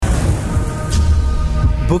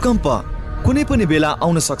भूकम्प कुनै पनि बेला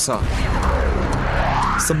आउन सक्छ।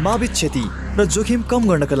 सम्भावित क्षति र जोखिम कम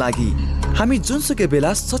गर्नका लागि हामी जुनसुकै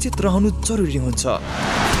बेला सचेत रहनु जरुरी हुन्छ।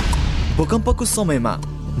 भूकम्पको समयमा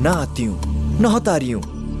नआत्तियौं, नहतारियौं,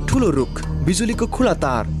 ठुलो रुख, बिजुलीको खुला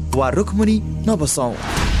तार वा रुखमुनि नबसौं।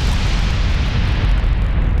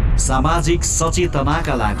 सामाजिक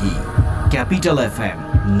सचेतनाका लागि capital FM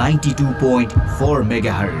 92.4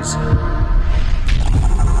 megahertz.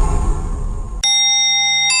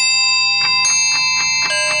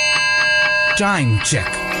 Time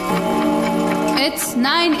check. It's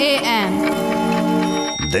 9 a.m.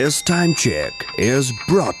 This time check is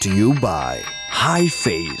brought to you by High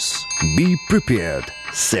Face. Be prepared.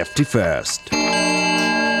 Safety first.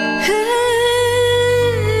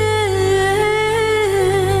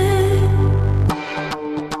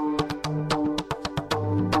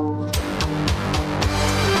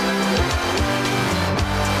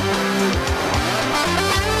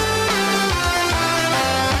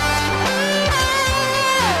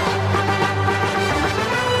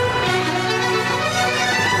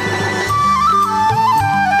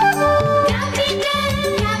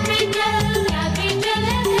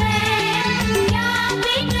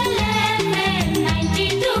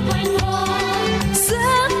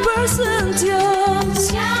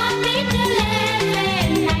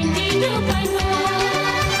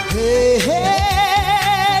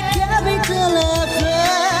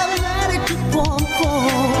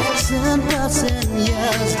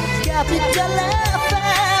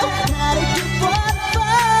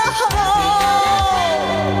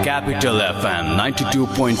 Capital FM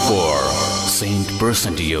 92.4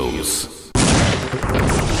 100% use.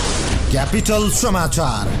 Capital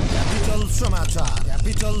समाचार.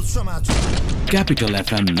 Capital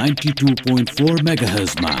FM 92.4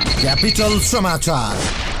 megahertz मा Capital समाचार.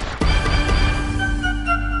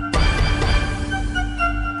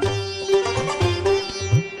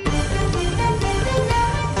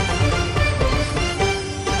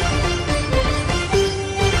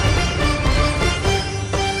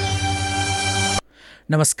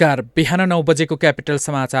 नमस्कार, बिहान 9 बजेको क्यापिटल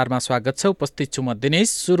समाचारमा स्वागत छ। उपस्थित छु म दिनेश।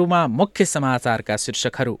 सुरुमा मुख्य समाचारका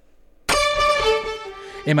शीर्षकहरू।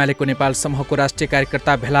 एमालेको नेपाल समूहको राष्ट्रिय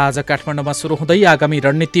कार्यकर्ता भेला आज काठमाडौँमा सुरु हुँदै आगामी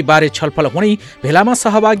रणनीतिबारे छलफल हुने, भेलामा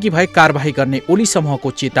सहभागी भए कारबाही गर्ने ओली समूहको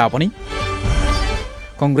चेतावनी।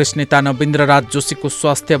 कंग्रेस नेता नवीन्द्र राज जोशीको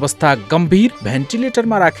स्वास्थ्य अवस्था गम्भीर,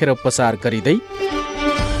 भेन्टिलेटरमा राखेर उपचार गरिँदै।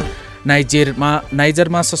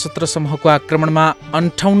 नाइजरमा सशस्त्र समूहको आक्रमणमा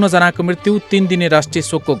 58 जनाको मृत्यु, 3 दिने राष्ट्रिय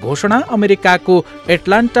शोकको घोषणा। अमेरिकाको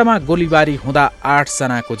एटलान्टामा गोलीबारी हुँदा 8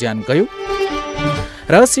 जनाको ज्यान गयो।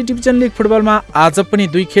 र सी डिभिजन लिग फुटबलमा आज पनि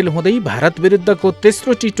 2 खेल हुँदै भारत विरुद्धको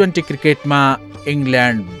तेस्रो टी20 क्रिकेटमा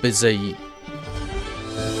इङ्ल्यान्ड विजयी।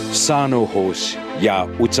 सानो होस् या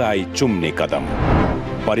उचाइ चुम्ने कदम,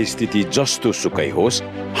 परिस्थिति जस्तो सुकै होस्,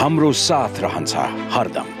 हाम्रो साथ रहन्छ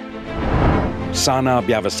हरदम। साना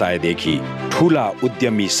व्यवसायदेखि ठूला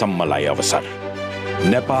उद्यमीसम्मलाई अवसर।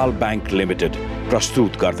 नेपाल बैंक लिमिटेड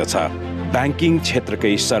प्रस्तुत गर्दछ ब्याङ्किङ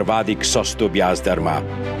क्षेत्रकै सर्वाधिक सस्तो ब्याज दरमा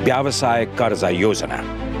व्यवसाय कर्जा योजना,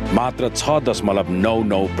 मात्र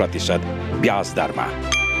 6.99% ब्याज दरमा।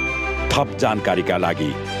 थप जानकारीका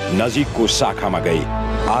लागि नजिकको शाखामा गई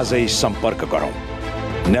आजै सम्पर्क गरौँ।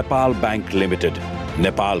 नेपाल बैंक लिमिटेड,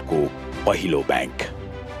 नेपालको पहिलो बैंक।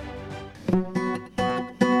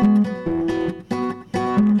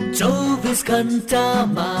 24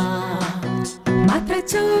 घण्टामा मात्र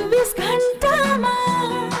 24 घण्टामा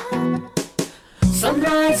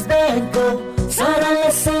सनराइज ब्याङ्कको सरल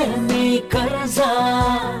सेमी कर्जा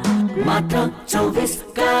मात्र 24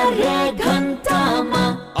 कार्य घण्टामा।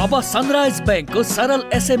 अब सनराइज ब्याङ्कको सरल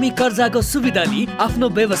एसएमई कर्जाको सुविधा लिई आफ्नो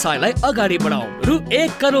व्यवसायलाई अगाडि बढाऊ। रु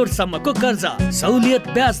 1 करोडसम्मको कर्जा, सहुलियत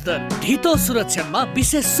ब्याज दर, ढितो सुरक्षामा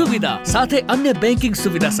विशेष सुविधा साथै अन्य ब्याङ्किङ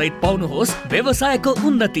सुविधा सहित पाउनुहोस् व्यवसायको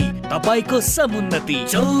उन्नति, तपाईको समुन्नति।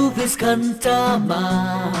 24 घण्टामा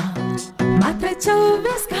मात्र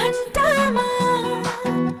 24 घण्टामा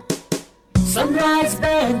सनराइज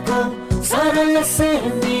ब्याङ्कको सरल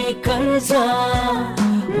सेमी कर्जा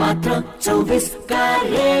मात्र 24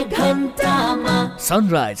 कार्य घण्टामा।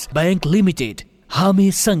 सनराइज बैंक लिमिटेड,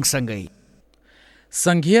 हामी सँगसँगै।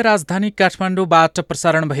 संघीय राजधानी काठमाडौँबाट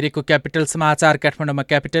प्रसारण भइरहेको क्यापिटल समाचार काठमाडौँमा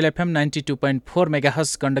क्यापिटल एफएम 92.4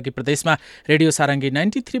 मेगाहर्ज, गण्डकी प्रदेशमा रेडियो सारङ्गी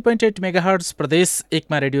 93.8 मेगाहर्ज, प्रदेश 1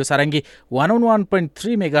 मा रेडियो सारङ्गी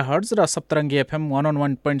 101.3 मेगाहर्ज र सप्तरङ्गी एफएम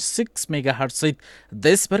 101.6 मेगाहर्ज सहित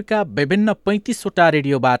देशभरका विभिन्न 35 वटा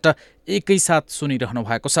रेडियोबाट एकैसाथ सुनिरहनु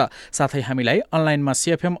भएको छ। साथै हामीलाई अनलाइनमा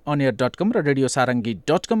cfmonair.com र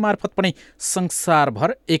radiosarangi.com मार्फत पनि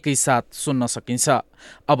संसारभर एकैसाथ सुन्न सकिन्छ।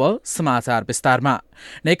 अब समाचार विस्तारमा।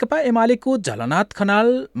 नेकपा एमालेको झलनाथ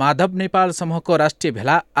खनाल माधव नेपाल समूहको राष्ट्रिय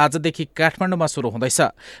भेला आजदेखि काठमाडौँमा सुरु हुँदैछ।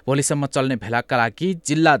 भोलिसम्म चल्ने भेलाका लागि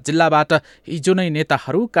जिल्लाबाट हिजो नै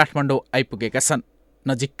नेताहरू काठमाडौँ आइपुगेका छन्।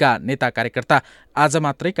 नजिकका नेता कार्यकर्ता आज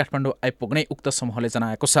मात्रै काठमाडौँ आइपुग्ने उक्त समूहले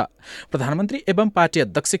जनाएको छ। प्रधानमन्त्री एवं पार्टी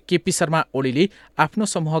अध्यक्ष केपी शर्मा ओलीले आफ्नो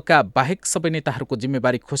समूहका बाहेक सबै नेताहरूको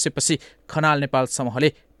जिम्मेवारी खोसेपछि खनाल नेपाल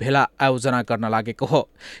समूहले भेला आयोजना गर्न लागेको हो।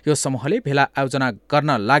 यो समूहले भेला आयोजना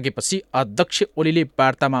गर्न लागेपछि अध्यक्ष ओलीले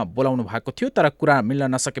वार्तामा बोलाउनु भएको थियो, तर कुरा मिल्न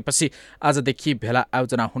नसकेपछि आजदेखि भेला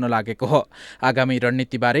आयोजना हुन लागेको हो। आगामी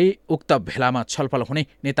रणनीतिबारे उक्त भेलामा छलफल हुने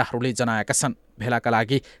नेताहरूले जनाएका छन्। भेलाका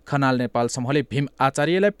लागि खनाल नेपाल समूहले भीम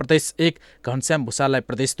आचार्यलाई प्रदेश 1, घनश्याम भूषाललाई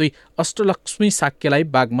प्रदेश 2, अष्टलक्ष्मी साक्यलाई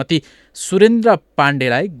बागमती, सुरेन्द्र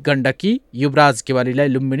पाण्डेलाई गण्डकी, युवराज गेवालीलाई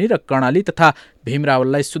लुम्बिनी र कर्णाली तथा भीम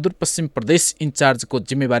रावललाई सुदूरपश्चिम प्रदेश इन्चार्जको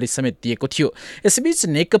जिम्मेवारी समेत दिएको थियो। यसैबीच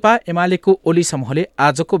नेकपा एमालेको ओली समूहले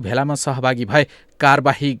आजको भेलामा सहभागी भए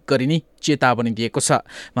कारबाही गरिने चेतावनी दिएको छ।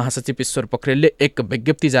 महासचिव ईश्वर पोखरेलले एक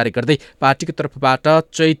विज्ञप्ति जारी गर्दै पार्टीको तर्फबाट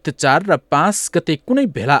चैत 4 र 5 गते कुनै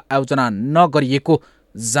भेला आयोजना नगरिएको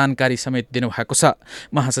जानकारी समेत दिनुभएको छ।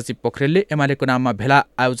 महासचिव पोखरेलले एमालेको नाममा भेला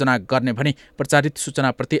आयोजना गर्ने भनी प्रचारित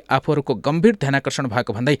सूचनाप्रति आफूहरूको गम्भीर ध्यानाकर्षण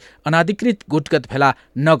भएको भन्दै अनाधिकृत गुटगत भेला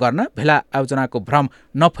नगर्न, भेला आयोजनाको भ्रम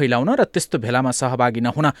नफैलाउन र त्यस्तो भेलामा सहभागी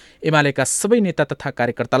नहुन एमालेका सबै नेता तथा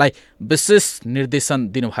कार्यकर्तालाई विशेष निर्देशन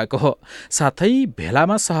दिनुभएको हो। साथै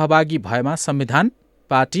भेलामा सहभागी भएमा संविधान,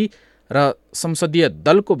 पार्टी र संसदीय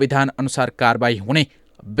दलको विधान अनुसार कारबाही हुने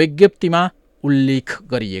विज्ञप्तिमा उल्लेख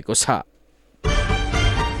गरिएको छ।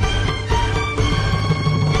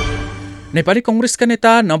 नेपाली कांग्रेसका नेता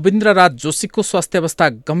नवीन्द्र राज जोशीको स्वास्थ्य अवस्था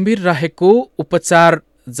गम्भीर रहेको उपचार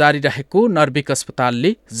जारी रहेको नर्भिक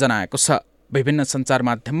अस्पतालले जनाएको छ। विभिन्न सञ्चार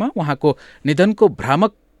माध्यममा उहाँको निधनको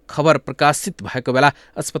भ्रामक खबर प्रकाशित भएको बेला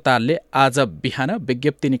अस्पतालले आज बिहान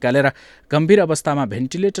विज्ञप्ति निकालेर गम्भीर अवस्थामा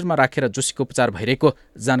भेन्टिलेटरमा राखेर जोशीको उपचार भइरहेको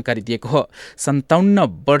जानकारी दिएको हो। 57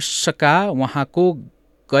 वर्षका उहाँको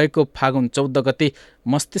गएको फागुन 14 गते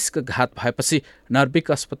मस्तिष्कघात भएपछि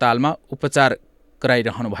नर्भिक अस्पतालमा उपचार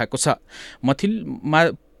गराइरहनु भएको छ।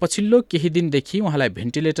 पछिल्लो केही दिनदेखि उहाँलाई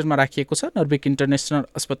भेन्टिलेटरमा राखिएको छ। नर्भिक इन्टरनेसनल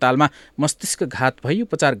अस्पतालमा मस्तिष्कघात भई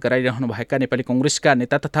उपचार गराइरहनु भएका नेपाली कांग्रेसका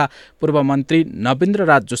नेता तथा पूर्व मन्त्री नवीन्द्र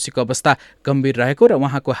राज जोशीको अवस्था गम्भीर रहेको र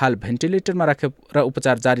उहाँको हाल भेन्टिलेटरमा राखेर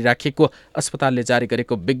उपचार जारी राखिएको अस्पतालले जारी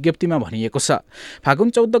गरेको विज्ञप्तिमा भनिएको छ। फागुन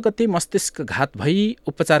 14 गते मस्तिष्कघात भई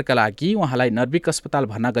उपचारका लागि उहाँलाई नर्भिक अस्पताल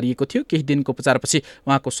भर्ना गरिएको थियो। केही दिनको उपचारपछि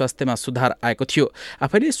उहाँको स्वास्थ्यमा सुधार आएको थियो।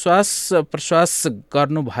 आफैले श्वास प्रश्वास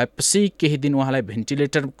गर्नु भएपछि केही दिन उहाँलाई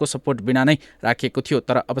भेन्टिलेटर को सपोर्ट बिना नै राखिएको थियो,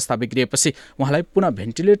 तर अवस्था बिग्रिएपछि उहाँलाई पुनः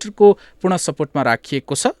भेन्टिलेटरको पूर्ण सपोर्टमा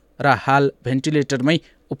राखिएको छ र हाल भेन्टिलेटरमै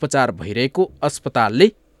उपचार भइरहेको अस्पतालले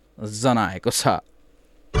जनाएको छ।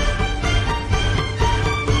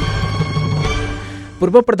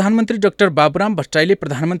 पूर्व प्रधानमन्त्री डाक्टर बाबुराम भट्टराईले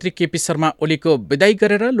प्रधानमन्त्री केपी शर्मा ओलीको विदाई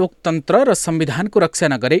गरेर लोकतन्त्र र संविधानको रक्षा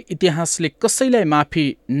नगरे इतिहासले कसैलाई माफी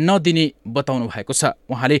नदिने बताउनु भएको छ।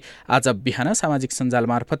 उहाँले आज बिहान सामाजिक सञ्जाल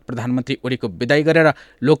मार्फत प्रधानमन्त्री ओलीको विदाई गरेर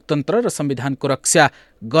लोकतन्त्र र संविधानको रक्षा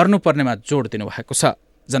गर्नुपर्नेमा जोड दिनुभएको छ।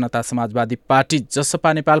 जनता समाजवादी पार्टी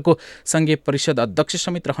जसपा नेपालको संघीय परिषद अध्यक्ष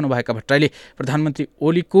समेत रहनुभएका भट्टराईले प्रधानमन्त्री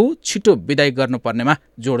ओलीको छिटो विदाई गर्नुपर्नेमा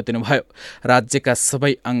जोड दिनुभयो। राज्यका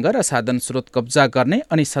सबै अङ्ग र साधन स्रोत कब्जा गर्ने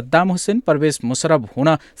अनि सद्दाम हुसेन, परवेज मुशरफ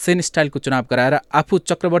हुन सेन स्टाइलको चुनाव गराएर आफू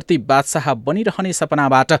चक्रवर्ती बादशाह बनिरहने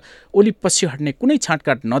सपनाबाट ओली पछि हट्ने कुनै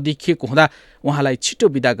छाँटकाट नदेखिएको हुँदा उहाँलाई छिटो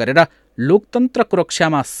विदा गरेर लोकतन्त्रको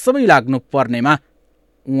रक्षामा सबै लाग्नुपर्नेमा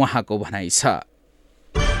उहाँको भनाइ छ।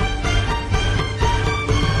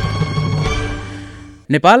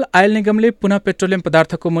 नेपाल आयल निगमले पुनः पेट्रोलियम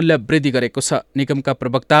पदार्थको मूल्य वृद्धि गरेको छ। निगमका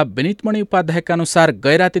प्रवक्ता विनितमणि उपाध्यायका अनुसार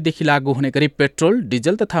गैरातीदेखि लागू हुने गरी पेट्रोल,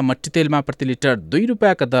 डिजल तथा मट्टीतेलमा प्रति लिटर 2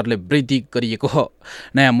 रुपियाँका दरले वृद्धि गरिएको हो।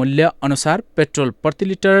 नयाँ मूल्य अनुसार पेट्रोल प्रति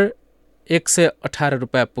लिटर 118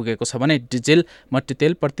 रुपियाँ पुगेको छ भने डिजेल,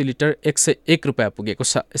 मट्टीतेल प्रति लिटर 101 रुपियाँ पुगेको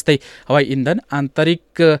छ। यस्तै हवाई इन्धन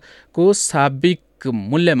आन्तरिकको साविक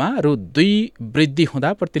मूल्यमा रु 2 वृद्धि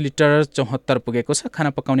हुँदा प्रति लिटर 74 पुगेको छ। खाना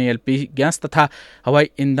पकाउने एलपी ग्यास तथा हवाई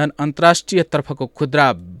इन्धन अन्तर्राष्ट्रिय तर्फको खुद्रा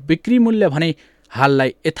बिक्री मूल्य भने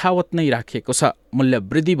हाललाई यथावत नै राखिएको छ। मूल्य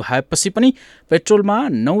वृद्धि भएपछि पनि पेट्रोलमा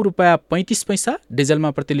 9 रुपियाँ 35 पैसा,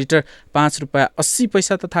 डिजलमा प्रति लिटर 5 रुपियाँ 80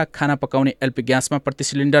 पैसा तथा खाना पकाउने एलपी ग्यासमा प्रति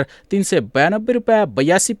सिलिन्डर 392 रुपियाँ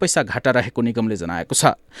 82 पैसा घाटा रहेको निगमले जनाएको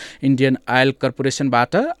छ। इन्डियन आयल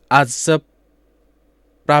कर्पोरेसनबाट आज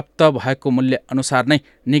प्राप्त भएको मूल्य अनुसार नै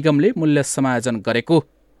निगमले मूल्य समायोजन गरेको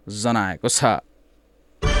जनाएको छ।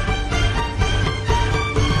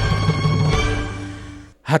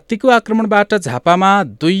 हात्तीको आक्रमणबाट झापामा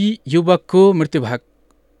दुई युवक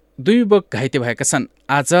घाइते भएका छन्।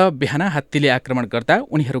 आज बिहान हात्तीले आक्रमण गर्दा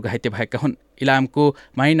उनीहरू घाइते भएका हुन्। इलामको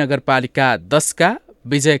माई नगरपालिका 10 का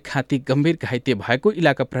विजय खाती गम्भीर घाइते भएको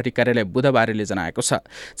इलाका प्रहरी कार्यालय बुधबारले जनाएको छ।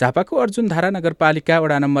 झापाको अर्जुनधारा नगरपालिका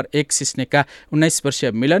वडा नम्बर 1 सिस्नेका 19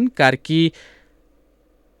 वर्षीय मिलन कार्की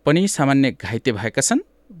पनि सामान्य घाइते भएका छन्।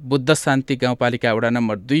 बुद्ध शान्ति गाउँपालिका वडा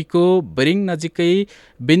नम्बर 2 को बरिङ नजिकै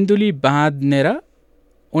बिन्दुली बाँध्नेर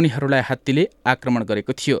उनीहरूलाई हात्तीले आक्रमण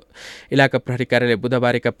गरेको थियो। इलाका प्रहरी कार्यालय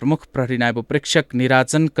बुधबारका प्रमुख प्रहरी नायब प्रेक्षक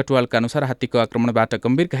निराजन कटुवालका अनुसार हात्तीको आक्रमणबाट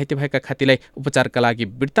गम्भीर घाइते भएका खातीलाई उपचारका लागि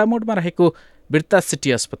बिर्ता मोडमा रहेको बिर्ता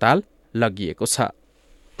सिटी अस्पताल लगिएको छ।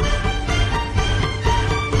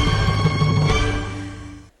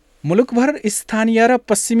 मुलुकभर स्थानीय र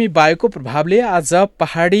पश्चिमी वायुको प्रभावले आज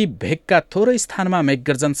पहाडी भेगका थोरै स्थानमा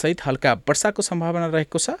मेघगर्जनसहित हल्का वर्षाको सम्भावना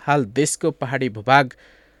रहेको छ। हाल देशको पहाडी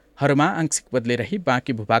भूभागहरूमा आंशिक बदली रही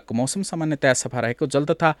बाँकी भूभागको मौसम सामान्यतया सफा रहेको जल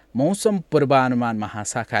तथा मौसम पूर्वानुमान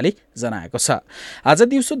महाशाखाले जनाएको छ। आज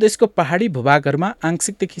दिउँसो देशको पहाडी भूभागहरूमा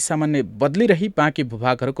आंशिकदेखि सामान्य बदली रही बाँकी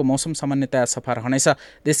भूभागहरूको मौसम सामान्यतया सफा रहनेछ।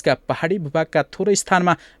 देशका पहाडी भूभागका थोरै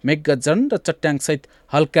स्थानमा मेघगर्जन र चट्याङसहित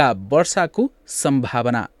हल्का वर्षाको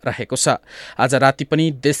सम्भावना रहेको छ। आज राति पनि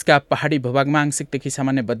देशका पहाडी भूभागमा आंशिकदेखि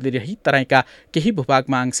सामान्य बदली रही तराईका केही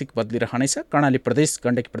भूभागमा आंशिक बदली रहनेछ। कर्णाली प्रदेश,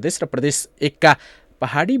 गण्डकी प्रदेश र प्रदेश 1 का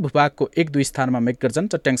पहाडी भूभागको 1-2 स्थानमा मेघगर्जन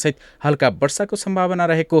चट्याङसहित हल्का वर्षाको सम्भावना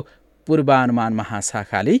रहेको पूर्वानुमान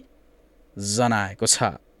महाशाखाले जनाएको छ।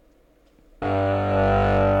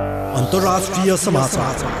 अन्तर्राष्ट्रिय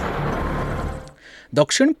समाचार।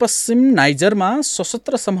 दक्षिण पश्चिम नाइजरमा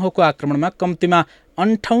सशस्त्र समूहको आक्रमणमा कम्तीमा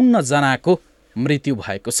 58 जनाको मृत्यु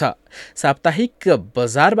भएको छ। साप्ताहिक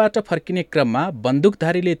बजारबाट फर्किने क्रममा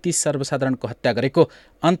बन्दुकधारीले 30 सर्वसाधारणको हत्या गरेको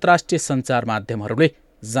अन्तर्राष्ट्रिय सञ्चार माध्यमहरूले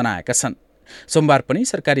जनाएका छन्। सोमबार पनि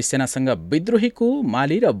सरकारी सेनासँग विद्रोहीको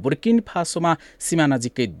माली र बुर्किन फासोमा सीमा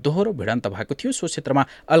नजिकै दोहोरो भिडन्त भएको थियो। सो क्षेत्रमा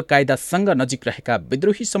अल कायदासँग नजिक रहेका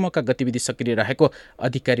विद्रोही समूहका गतिविधि सक्रिय रहेको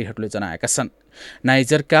अधिकारीहरूले जनाएका छन्।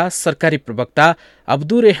 नाइजरका सरकारी प्रवक्ता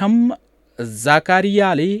अब्दुरेहम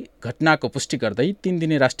जाकारियाले घटनाको पुष्टि गर्दै 3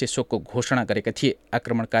 दिने राष्ट्रिय शोकको घोषणा गरेका थिए।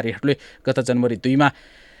 आक्रमणकारीहरूले गत जनवरी 2 मा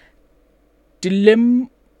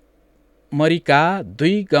टिल्लेमरीका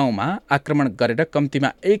 2 गाउँमा आक्रमण गरेर कम्तीमा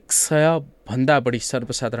 100 भन्दा बढी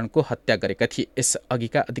सर्वसाधारणको हत्या गरेका थिए। यस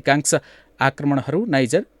अघिका अधिकांश आक्रमणहरू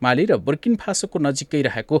नाइजर, माली र बुर्किन फासोको नजिकै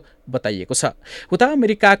रहेको बताइएको छ। उता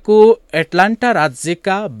अमेरिकाको एटलान्टा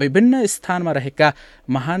राज्यका विभिन्न स्थानमा रहेका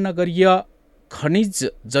महानगरीय खनिज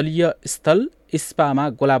जलीय स्थल इस्पामा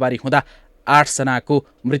गोलाबारी हुँदा 8 जनाको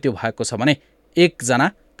मृत्यु भएको छ भने 1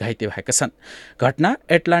 जना घाइते भएका छन्। घटना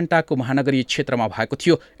एटलान्टाको महानगरीय क्षेत्रमा भएको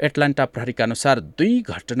थियो। एटलान्टा प्रहरीका अनुसार 2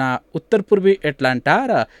 घटना उत्तर पूर्वी एटलान्टा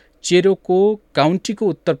र चेरोको काउन्टीको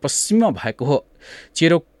उत्तर पश्चिममा भएको हो।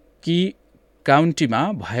 चेरोकी काउन्टीमा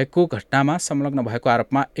भएको घटनामा संलग्न भएको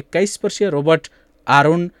आरोपमा 21 वर्षीय रोबर्ट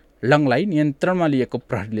आरोन लङलाई नियन्त्रणमा लिएको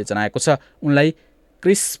प्रहरीले जनाएको छ। उनलाई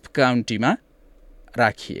क्रिस्प काउन्टीमा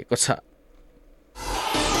राखिएको छ।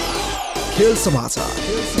 खेल समाचार।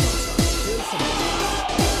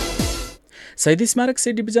 शहीद स्मारक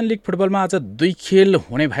सी डिभिजन लिग फुटबलमा आज 2 खेल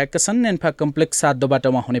हुने भएका छन्। एन्फा कम्प्लेक्स 7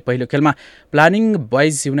 बाटोमा हुने पहिलो खेलमा प्लानिङ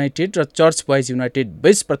बोइज युनाइटेड र चर्च बोइज युनाइटेड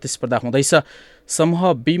बीच प्रतिस्पर्धा हुँदैछ।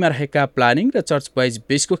 समूह बी मा रहेका प्लानिङ र चर्च बोइज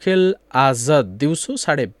बीचको खेल आज दिउँसो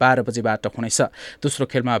 12:30 बजेबाट हुनेछ। दोस्रो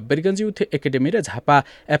खेलमा वीरगञ्ज युथ एकाडेमी र झापा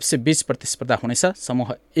एफसी बीच प्रतिस्पर्धा हुनेछ। समूह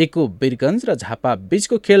ए को वीरगञ्ज र झापा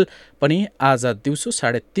बीचको खेल पनि आज दिउँसो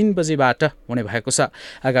 3:30 बजेबाट हुने भएको छ।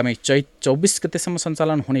 आगामी चैत 24 गतेसम्म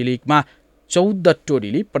सञ्चालन हुने लिगमा 14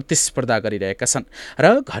 टोलीले प्रतिस्पर्धा गरिरहेका छन्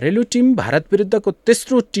र घरेलु टिम भारत विरुद्धको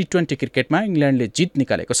तेस्रो T20 क्रिकेटमा इङ्ल्यान्डले जित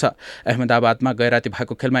निकालेको छ। अहमदाबादमा गैराती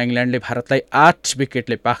भएको खेलमा इङ्ल्यान्डले भारतलाई 8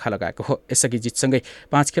 विकेटले पाखा लगाएको हो। यसअघि जितसँगै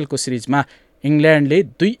 5 खेलको सिरिजमा इङ्ल्यान्डले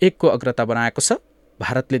 2-1 को अग्रता बनाएको छ।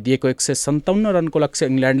 भारतले दिएको 157 रनको लक्ष्य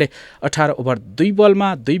इङ्ल्यान्डले 18 ओभर 2 बलमा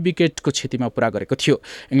 2 विकेटको क्षतिमा पूरा गरेको थियो।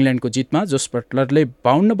 इङ्ल्यान्डको जितमा जोस बटलरले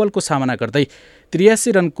 52 बलको सामना गर्दै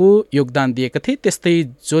 83 रनको योगदान दिएका थिए। त्यस्तै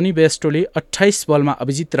जोनी बेस्टोले 28 बलमा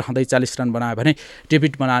अभिजित रहँदै 40 रन बनाए भने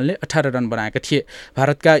डेभिड मलानले 18 रन बनाएका थिए।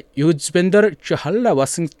 भारतका युजवेन्द्र चहल र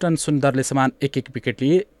वाशिंगटन सुन्दरले समान 1-1 विकेट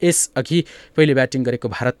लिए। यसअघि पहिले ब्याटिङ गरेको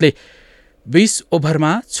भारतले 20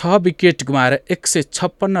 ओभरमा 6 विकेट गुमाएर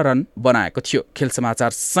 156 रन बनाएको थियो। खेल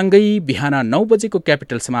समाचार सँगै बिहान 9 बजेको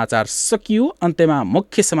क्यापिटल समाचार सकियो। अन्त्यमा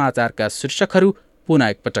मुख्य समाचारका शीर्षकहरू पुनः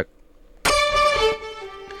एकपटक।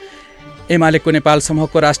 एमालेको नेपाल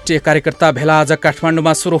समूहको राष्ट्रिय कार्यकर्ता भेला आज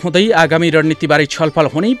काठमाडौँमा सुरु हुँदै आगामी रणनीतिबारे छलफल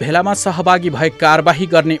हुने। भेलामा सहभागी भए कारबाही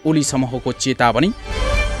गर्ने ओली समूहको चेतावनी।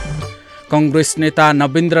 कङ्ग्रेस नेता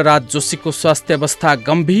नवीन्द्र राज जोशीको स्वास्थ्य अवस्था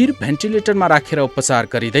गम्भीर, भेन्टिलेटरमा राखेर उपचार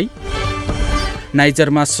गरिँदै।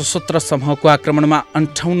 नाइजरमा सशस्त्र समूहको आक्रमणमा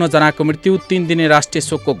 58 जनाको मृत्यु, 3 दिने राष्ट्रिय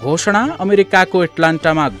शोकको घोषणा। अमेरिकाको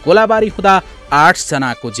एटलान्टामा गोलाबारी हुँदा 8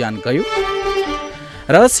 जनाको ज्यान गयो।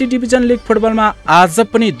 र सी डिभिजन लिग फुटबलमा आज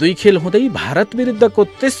पनि 2 खेल हुँदै भारत विरुद्धको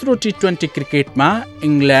तेस्रो T20 क्रिकेटमा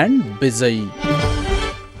इङ्ल्यान्ड विजयी।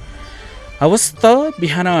 हवस् त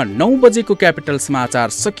बिहान 9 बजेको क्यापिटल समाचार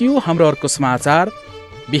सकियो। हाम्रो अर्को समाचार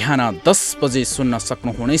बिहान 10 बजे सुन्न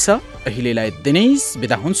सक्नुहुनेछ। अहिलेलाई दिनेश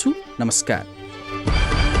बिदा हुन्छु। नमस्कार।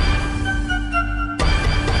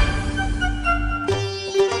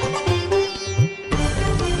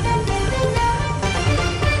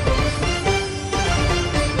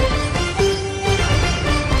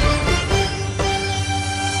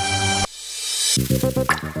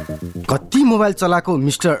 कति मोबाइल चलाएको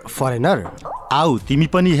मिस्टर फरेनर? आऊ तिमी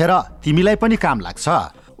पनि हेर, तिमीलाई पनि काम लाग्छ।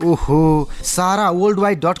 ओहो, सारा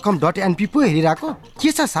worldwide.com.np पो हेरिरहेको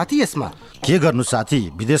के छ साथी यसमा? के गर्नु साथी,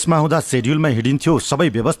 विदेशमा हुँदा शेड्युलमा हिँडिन्थ्यो, सबै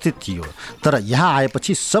व्यवस्थित थियो। तर यहाँ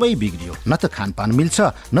आएपछि सबै बिग्रियो। न त खानपान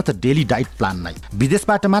मिल्छ, न त डेली डाइट प्लान नै।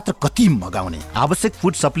 विदेशबाट मात्र कति मगाउने। आवश्यक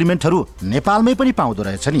फुड सप्लिमेन्टहरू नेपालमै पनि पाउँदो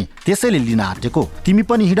रहेछ नि, त्यसैले लिन आँटेको। तिमी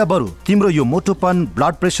पनि हिँड बरु। तिम्रो यो मोटोपन,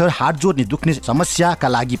 ब्लड प्रेसर, हार्ट जोड्ने दुख्ने समस्याका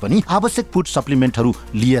लागि पनि आवश्यक फुड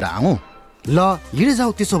सप्लिमेन्टहरू लिएर आऊ। ल हिँडे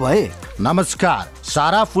जाऊ त्यसो भए। नमस्कार,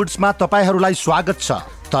 सारा फुड्समा तपाईहरूलाई स्वागत छ।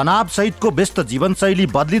 तनाव सहितको व्यस्त जीवनशैली,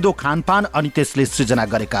 बदलिदो खानपान अनि त्यसले सृजना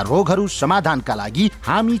गरेका रोगहरू समाधानका लागि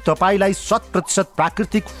हामी तपाईलाई 100%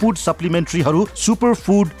 प्राकृतिक फुड सप्लिमेन्ट्रीहरू, सुपर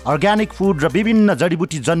फुड, अर्ग्यानिक फुड र विभिन्न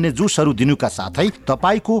जडीबुटी जन्य जुसहरू दिनुका साथै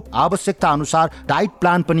तपाईको आवश्यकता अनुसार डाइट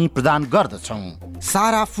प्लान पनि प्रदान गर्दछौँ।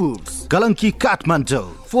 सारा फुड्स, गलङ्की,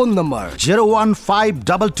 काठमाडौँ। Phone number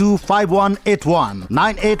 015225181,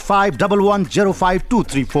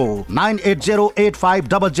 9851105234,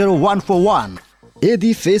 9808500141।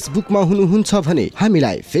 यदि फेसबुकमा हुनुहुन्छ भने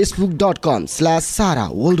हामीलाई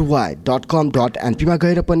facebook.com/saraworldwide.com.np मा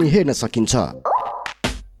गएर पनि हेर्न सकिन्छ।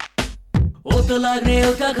 ओतो लाग्ने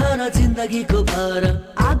एउटा घर, जिन्दगीको भर,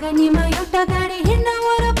 आँगनीमा एउटा गाडी हिँड्न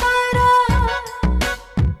वरपर,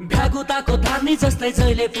 भ्यागुताको धार्नी जस्तै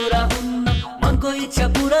जहिले पुरा हुन्न, मनको इच्छा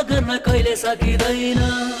पुरा गर्न कहिले सकिँदैन।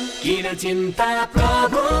 किन चिन्ता,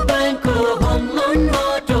 प्रभु बैंकको होम लोन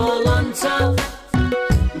अटो लोन छ,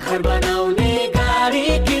 घर बनाउने गाडी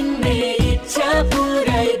किन्ने इच्छा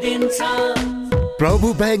पुर्याइदिन्छ। प्रभु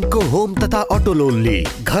बैंकको होम तथा अटो लोनले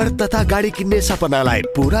घर तथा गाडी किन्ने सपनालाई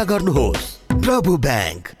पूरा गर्नुहोस्। प्रभु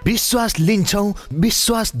बैंक, विश्वास लिन्छौं,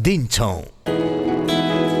 विश्वास दिन्छौं।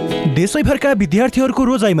 देशैभरका विद्यार्थीहरूको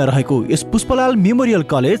रोजाइमा रहेको यस पुष्पलाल मेमोरियल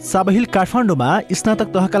कलेज साबहिल काठमाडौँमा स्नातक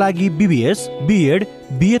तहका लागि BBS, BEd,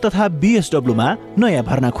 BA तथा BSW मा नयाँ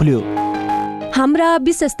भर्ना खुल्यो। हाम्रा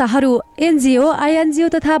विशेषताहरू: एनजिओ, आइएनजिओ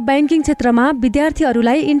तथा ब्याङ्किङ क्षेत्रमा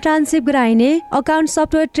विद्यार्थीहरूलाई इन्टर्नसिप गराइने, अकाउन्ट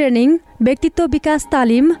सफ्टवेयर ट्रेनिङ, व्यक्तित्व विकास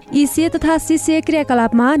तालिम, ECA तथा CCA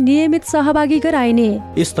क्रियाकलापमा नियमित सहभागी गराइने।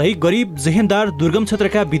 यस्तै गरिब, जेहेन्दार, दुर्गम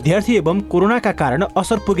क्षेत्रका विद्यार्थी एवं कोरोनाका कारण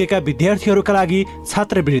असर पुगेका विद्यार्थीहरूका लागि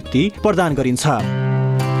छात्रवृत्ति प्रदान गरिन्छ।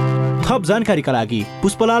 थप जानकारीका लागि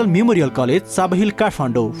Pushpalal memorial college साबहिल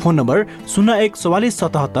Kathmandu. Phone number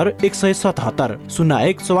 0144771177,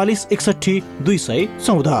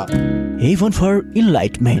 014461 heaven for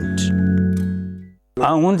enlightenment.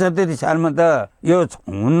 हुन्छ त्यति सालमा त यो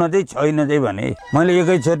हुन्न चाहिँ छैन चाहिँ भने मैले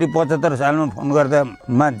एकैचोटि 75 सालमा फोन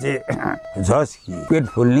गर्दा मान्छे झस् कि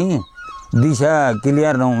पेट फुल्ने, दिशा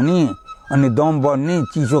क्लियर नहुने, अनि दम बढ्ने,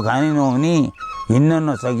 चिसो खाने नहुने, हिँड्न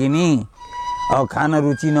नसकिने, अब खाना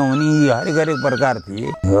रुचि नहुने, हरेक हरेक प्रकार थिए।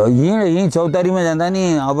 यहीँ चौतारीमा जाँदा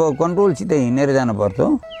नि अब कन्ट्रोलसित हिँडेर जानु पर्थ्यो।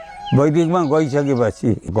 वैदिकमा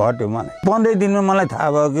गइसकेपछि घट्यो। मलाई 15 दिनमा मलाई थाहा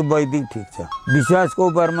भयो कि वैदिक ठिक छ। विश्वासको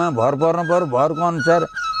उपरमा भर पर्नु पर्यो, भरको अनुसार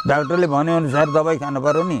डाक्टरले भने अनुसार दबाई खानु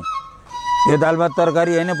पर्यो नि। यो दाल भात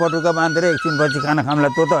तरकारी होइन, पटुका बाँधेर एकछिनपछि खाना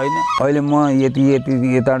खाम्ला त्यो त होइन। अहिले म यति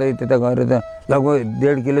यताबाट त्यता गएर त लगभग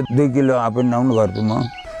 1.5 kilo 2 kilo up and down गर्छु म।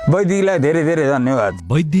 वैदिकलाई धेरै धेरै धन्यवाद।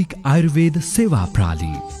 वैदिक आयुर्वेद सेवा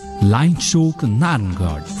प्रणाली, लाइन चोक,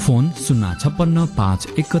 नारायणगढ। फोन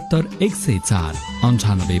 05651710104,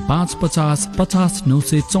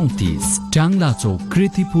 9855050934, ट्याङ्ला चोक,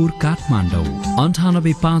 कृतिपुर, काठमाडौँ,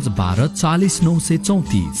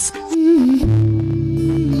 9851240934।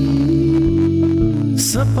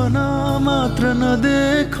 सपना मात्र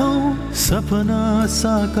नदेखौं, सपना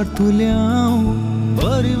साकार तुल्याऊ,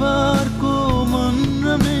 परिवारको मन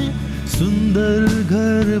में सुन्दर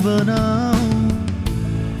घर बनाऊ।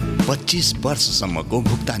 25 वर्षसम्मको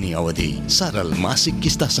भुक्तानी अवधि, सरल मासिक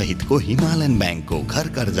किस्ता सहितको हिमालयन ब्याङ्कको घर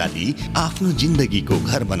कर्जाली आफ्नो जिन्दगीको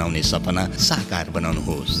घर बनाउने सपना साकार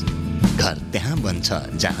बनाउनुहोस्। घर त्यहाँ बन्छ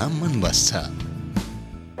जहाँ मन बस्छ।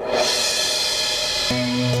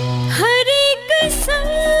 हरेक साँझ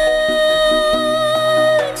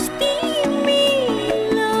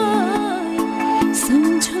तिमीलाई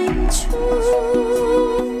सम्झन्छु,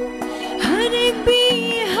 हरेक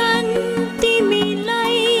बिहान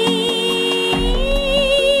तिमीलाई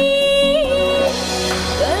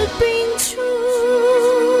कल्पिन्छु।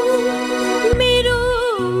 मेरो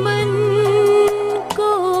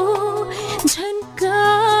मनको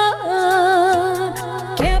झन्कार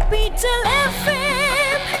क्यापिटल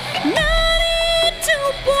एफएम 92.4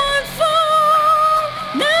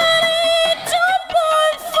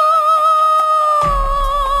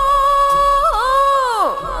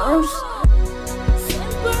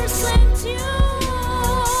 100% you.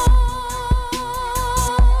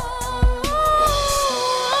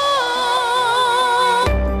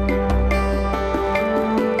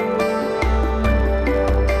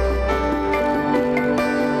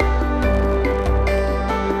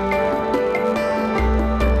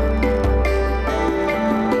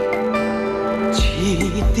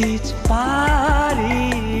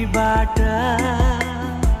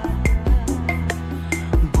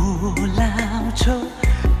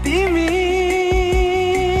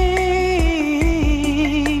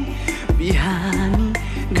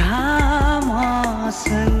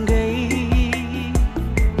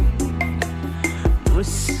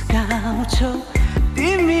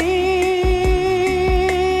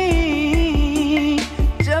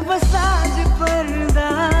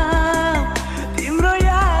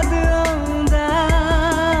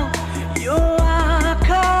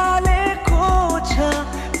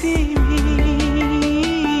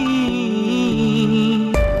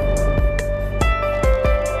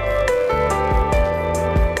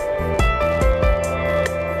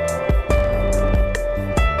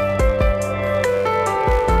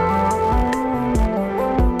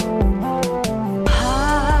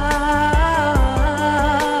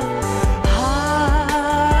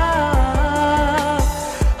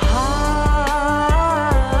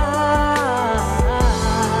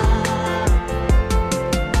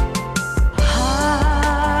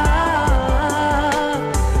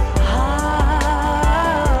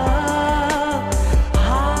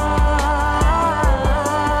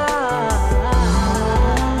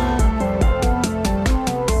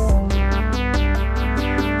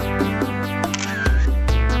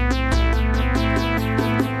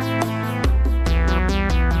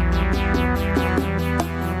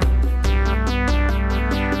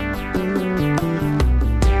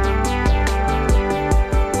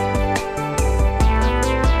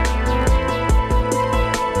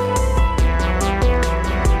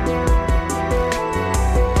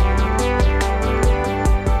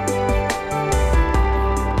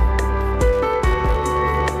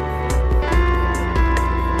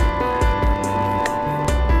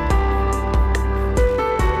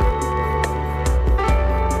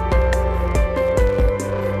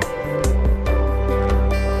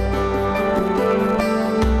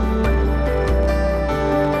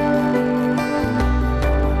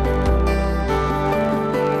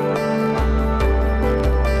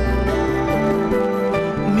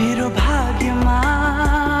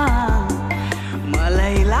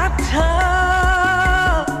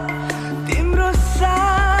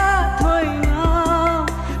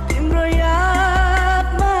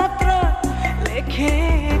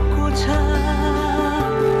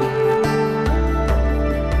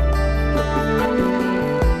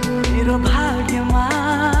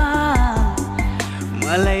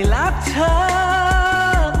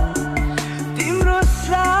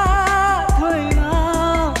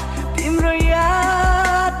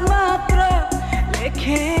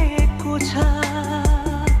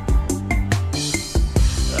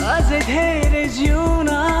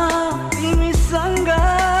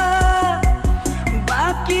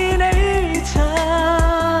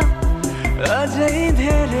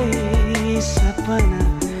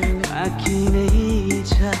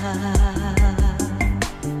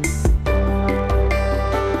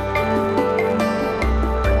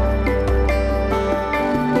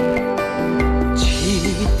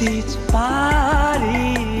 क्षितिज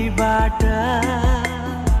पारीबाट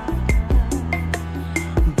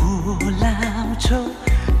बोलाउँछौ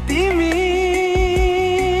तिमी,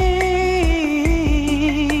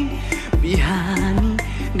 बिहानी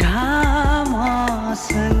घामसँगै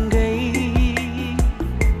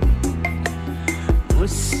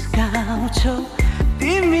मुस्काउँछौ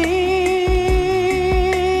तिमी,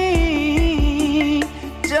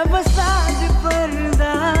 जब साँझ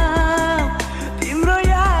पर्दा तिम्रो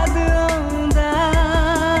याद आउँदा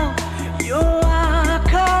यो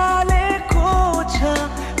आँखाले खोज्छ तिमी।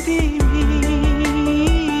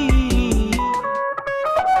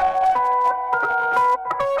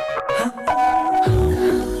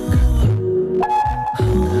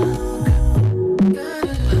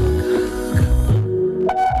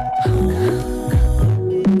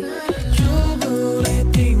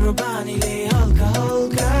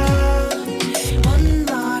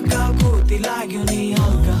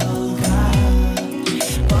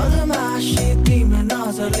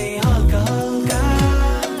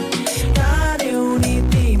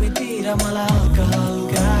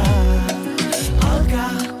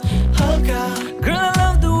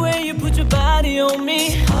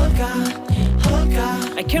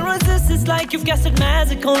 like you've guessed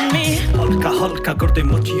magic on me. हल्का हल्का गर्दै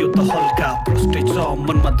मचियो त हल्का प्रष्टै छ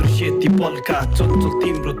मनमा दृश्य ती पलका चञ्चल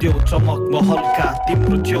तिम्रो देउ चमकमा हल्का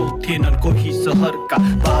तिम्रो छेउ थिएनन् कोही सहरका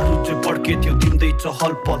बारु चाहिँ पड्के थियो तिम्दै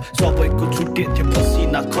चहल पल सबैको छुट्टे थियो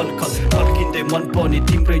पसिना खलखल खल्किँदै मन पनि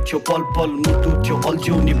तिम्रै थियो पल पल मुटु थियो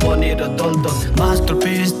अल्झ्यौनी बनेर दलदल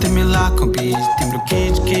मास्टरपिस तिमी लाखौँ पिस तिम्रो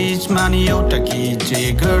किच किच मानि एउटा गीत जे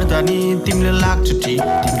गर्दा नि तिमीले लाग्छ ठिक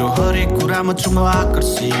तिम्रो हरेक कुरामा छु म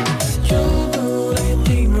आकर्षित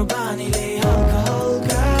तिम्रो बानीले हल्का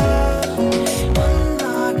हल्का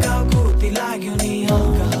मनमा गाउँकुती लाग्यो नि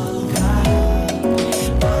हल्का हल्का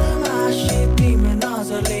बदमासी तिम्रो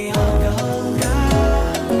नजरले हल्का हल्का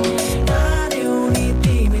तान्यौ नि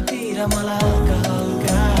तिमीतिर मलाई हल्का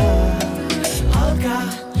हल्का हल्का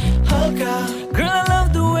हल्का Girl, I love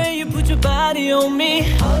the way you put your body on me.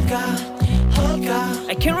 हल्का हल्का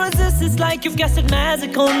I can't resist, it's like you've guessed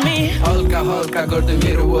magic on me. हल्का हल्का गर्दै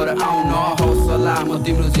मेरो वर आउन हौसला म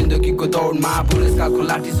तिम्रो जिन्दगीको दौडमा पुरस्कारको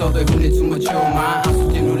लाठी सधैँ हुनेछु म छेउमा आँसु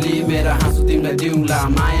तिम्रो लि मेरा हाँसु तिमीलाई दिउँला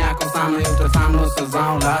मायाको सानो एउटा सानो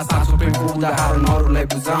सजाउँला साँचो प्रेमको उदाहरण अरूलाई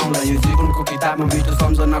बुझाउँला यो जीवनको किताबमा मिठो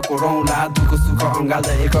सम्झनाको रौला दुःख सुख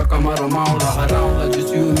अँगाल्दा एकअर्कामा रमाउँला हराउँला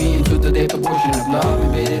just you me into the depth of ocean of love we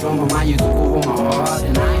made it on my mind you took over my heart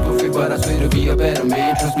and I ain't perfect but I swear to be a better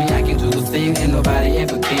man trust me I can do those things and nobody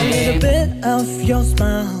ever can. A little bit of your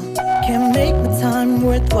smile can make my time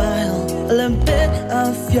worthwhile. A little bit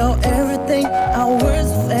of your everything, our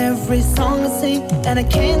words of every song I sing, and I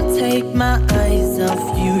can't take my eyes off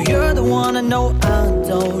you. You're the one I know I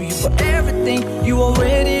adore you for everything you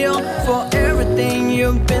already own, for everything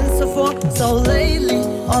you've been so for. So lately,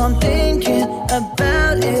 all I'm thinking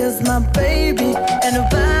about is my baby, and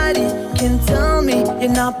nobody can tell me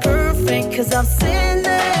you're not perfect, 'cause I've seen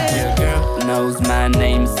it. Your girl knows my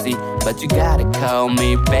name, see, but you gotta call me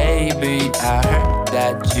baby. I heard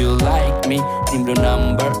that you like me. Timro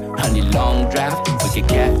number, honey, long drive. We can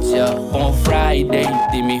catch up on Friday.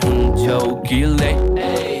 Dimi huncho gile.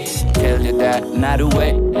 Tell you that not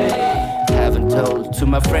away. Haven't told to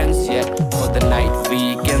my friends yet. For the night we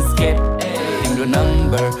can skip. Timro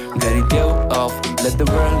number, get it deal off. Let the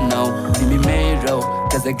world know. Dimi mero,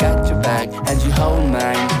 'cause I got your back and you hold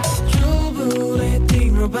mine.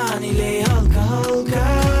 तिम्रो बानीले हल्का हल्का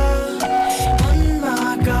मनमा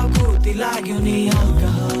गाउँकुती लाग्यो नि हल्का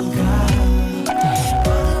हल्का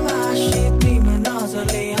बदमासी तिम्रो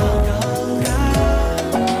नजरले हल्का हल्का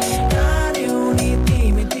तान्यौ नि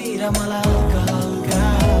तिमीतिर मलाई हल्का हल्का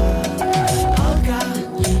हल्का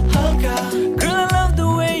हल्का Girl, I love the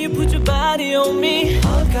way you put your body on me.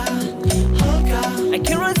 हल्का हल्का I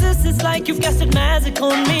can't resist, it's like you've guessed magic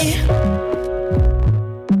on me.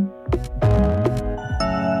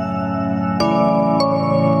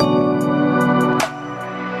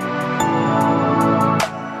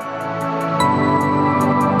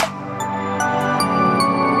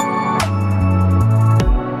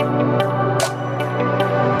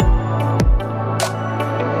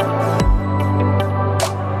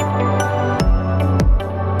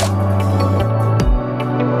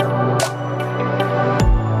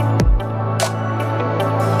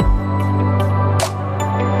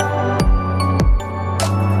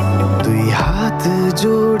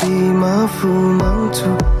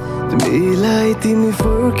 तिमी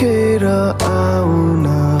फर्केर आऊ न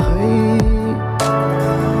है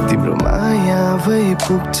तिम्रो माया भई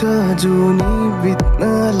पुग्छ जुनी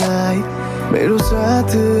बित्नलाई मेरो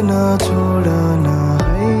साथ नछोड न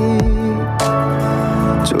है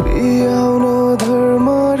छोडी आउन धर्म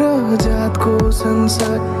र जातको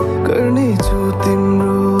संसार गर्नेछु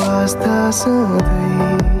तिम्रो आस्था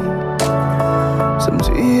सधैँ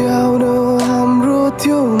सम्झी आउन हाम्रो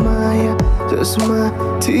त्यो माया जसमा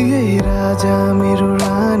थिए राजा मेरो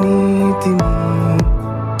रानी तिमी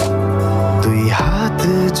दुई हात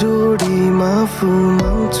जोडी माफु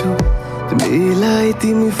माग्छु तिमीलाई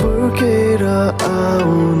तिमी फर्केर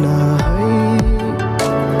आऊ न है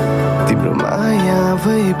तिम्रो माया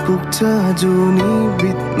भई पुग्छ जुनी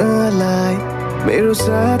बित्नलाई मेरो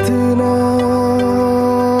साथ न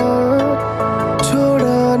छोड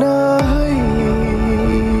न है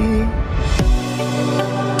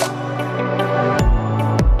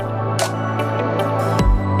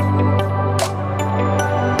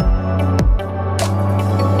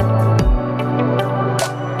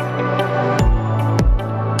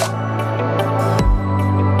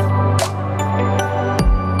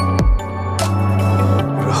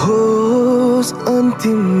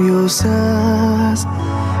अन्तिम यो सास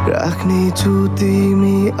राख्ने छु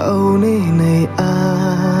तिमी आउने नै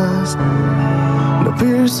आस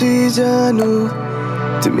नबिर्सी जानु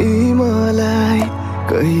तिमी मलाई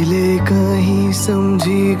कहिले कहीँ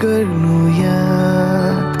सम्झी गर्नु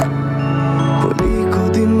याद भोलिको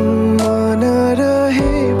दिन मन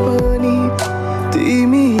रहे पनि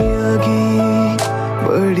तिमी अघि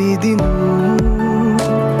बढिदिनु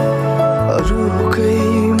अरूकै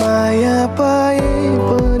माया पाए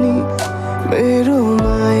पनि मेरो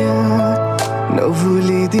माया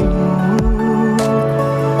नभुलिदिनु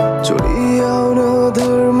छोडी आउन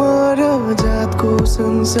धर्म र जातको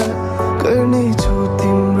संसार गर्नेछु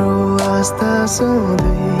तिम्रो आस्था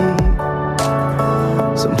सधैँ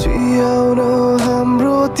सम्झी आउन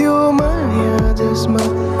हाम्रो त्यो माया जसमा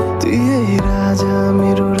तिमी राजा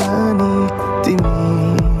मेरो रानी तिमी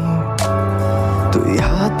दुई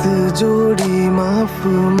हात जोडी माफ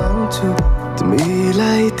माग्छु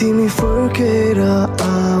तिमीलाई तिमी फर्केर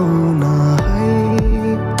आउन है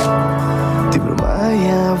तिम्रो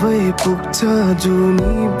माया भई पुग्छ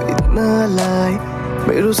जुनी बित्नलाई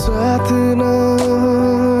मेरो साथ न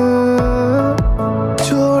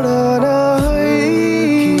छोड न है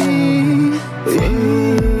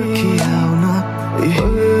फर्किआउन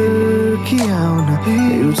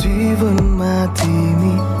मेरो जीवनमा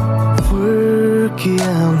तिमी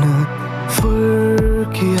फर्किआउन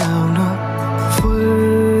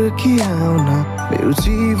मेरो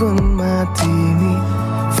जीवनमा तिमी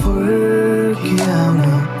फर्किआउन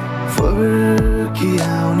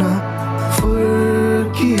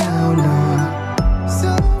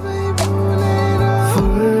सबै भुलेर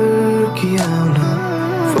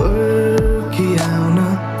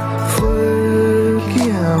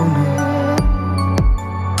फर्किआउन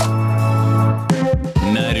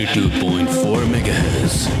 92.4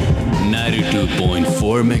 megahertz.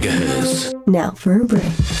 92.4 megahertz. Now for a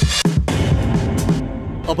break.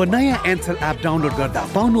 अब नयाँ एन्सेल एप डाउनलोड गर्दा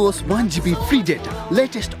पाउनुहोस् 1GB free data,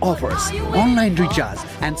 latest offers, online recharge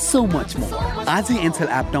and so much more. आजै एन्सेल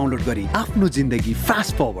एप डाउनलोड गरी आफ्नो जिन्दगी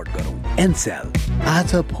फास्ट फरवर्ड गरौँ। एन्सेल,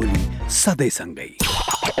 आज भोलि सधैँ सँगै।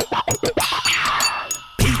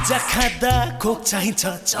 पिज्जा खाँदा कोक चाहिन्छ,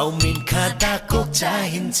 चाउमिन खाँदा कोक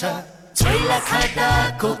चाहिन्छ, छोइला खाँदा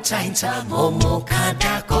कोक चाहिन्छ, मोमो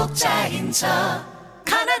खाँदा कोक चाहिन्छ,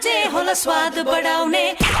 खाना जे होला स्वाद बढाउने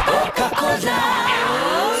कोका कोला।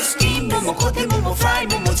 स्टिम मोमो, खोते मोमो, फ्राई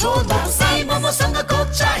मोमो, झोल मोमो, साई मोमो सँग कोक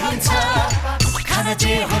चाहिन्छ, खाना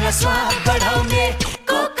जे होला स्वाद बढाउने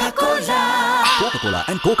Coca Cola. Coca-Cola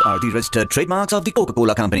and Coke are the registered trademarks of the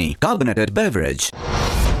Coca-Cola Company. Carbonated beverage.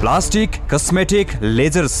 Plastic, cosmetic,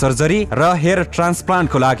 laser surgery र हेयर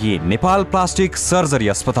ट्रान्सप्लान्टको लागि नेपाल प्लास्टिक सर्जरी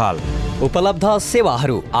अस्पताल। उपलब्ध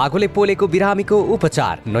सेवाहरू आगोले पोलेको बिरामीको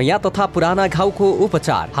उपचार, नयाँ तथा पुराना घाउको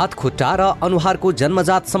उपचार, हात खुट्टा र अनुहारको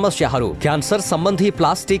जन्मजात समस्याहरू, क्यान्सर सम्बन्धी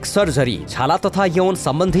प्लास्टिक सर्जरी, छाला तथा यौन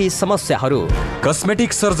सम्बन्धी समस्याहरू।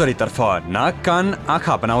 कस्मेटिक सर्जरी तर्फ नाक, कान,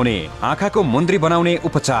 आँखा बनाउने, आँखाको मुन्द्री बनाउने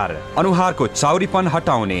उपचार, अनुहारको चाउरीपन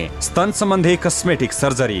हटाउने, स्तन सम्बन्धी कस्मेटिक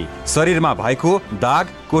सर्जरी, शरीरमा भएको दाग,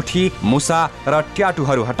 कोठी, मुसा र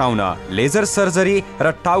ट्याटुहरू हटाउन, लेजर सर्जरी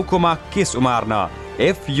र टाउकोमा केश उमार्न,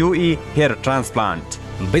 FUE हेयर ट्रान्सप्लान्ट।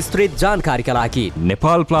 विस्तृत जानकारीका लागि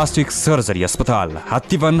नेपाल प्लास्टिक सर्जरी अस्पताल,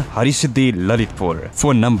 हात्तीवन, हरिसिद्धि, ललितपुर।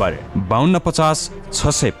 Phone number 5250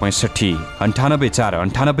 665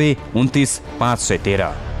 98498 29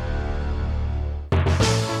 513।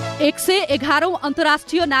 111औं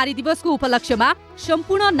अन्तर्राष्ट्रिय नारी दिवसको उपलक्ष्यमा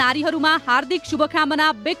सम्पूर्ण नारीहरूमा हार्दिक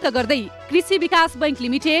शुभकामना व्यक्त गर्दै कृषि विकास बैंक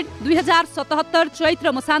लिमिटेड 2077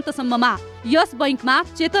 चैत्र मसान्तसम्ममा यस बैंकमा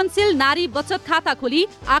चेतनशील नारी बचत खाता खोली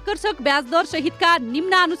आकर्षक ब्याज दर सहितका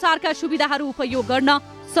निम्नानुसारका सुविधाहरू उपयोग गर्न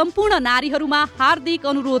सम्पूर्ण नारीहरूमा हार्दिक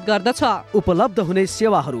अनुरोध गर्दछ। उपलब्ध हुने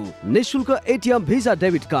सेवाहरू: निशुल्क एटीएम भिजा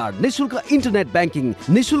डेबिट कार्ड, निशुल्क इन्टरनेट ब्याङ्किङ,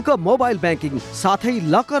 निशुल्क मोबाइल ब्याङ्किङ, साथै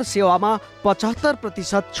लकर सेवामा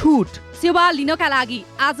 75% छुट। सेवा लिनका लागि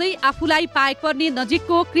आजै आफूलाई पाएक पर्ने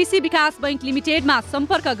नजिकको कृषि विकास बैंक लिमिटेडमा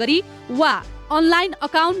सम्पर्क गरी वा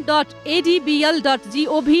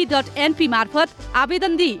onlineaccount.adbl.gov.np मार्फत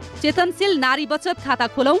आवेदन दिई चेतनशील नारी बचत खाता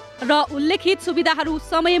खोलौं र उल्लेखित सुविधाहरू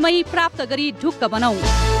समयमै प्राप्त गरी ढुक्क बनौं।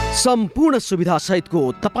 सम्पूर्ण सुविधा सहितको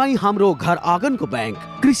तपाईँ हाम्रो घर आँगनको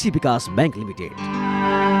बैंक कृषि विकास बैंक लिमिटेड।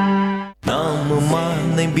 नाममा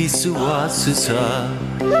नै विश्वास छ,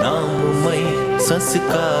 नाममै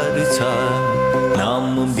संस्कार छ,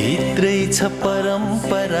 नाम भित्रै छ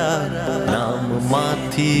परम्परा, नाम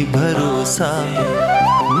माथि भरोसा,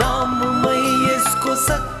 नाममै यसको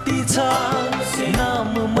शक्ति छ,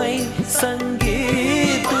 नाममै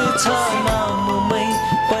सङ्गीत छ, नाममै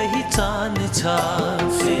पहिचान छ,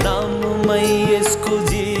 नाममै यसको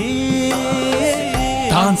जीत।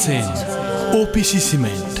 Tansen OPC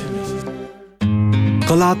cement.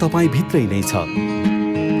 कला तपाईँ भित्रै नै छ,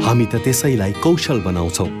 हामी त त्यसैलाई कौशल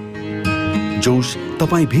बनाउँछौँ। जोश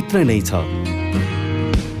तपाईँ भित्र नै छ,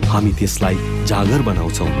 हामी त्यसलाई जागर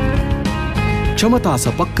बनाउँछौं। क्षमता छ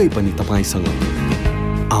पक्कै पनि तपाईसँग,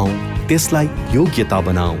 आऊ त्यसलाई योग्यता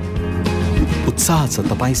बनाऊ। उत्साह छ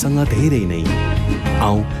तपाईसँग धेरै नै,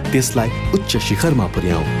 आऊ त्यसलाई उच्च शिखरमा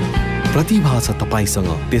पुर्याऊ। प्रतिभा छ तपाईसँग,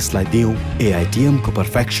 त्यसलाई दिउँ एआइटिएम को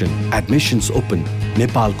पर्फेक्सन। Admissions open.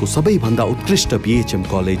 नेपालको सबैभन्दा उत्कृष्ट बीएचएम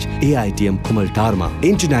कलेज एआइटिएम कुमलटारमा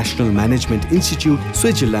इन्टरनेशनल म्यानेजमेन्ट इन्स्टिट्युट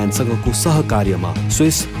स्विजरल्यान्डसँगको सहकार्यमा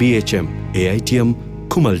Swiss BHM AITM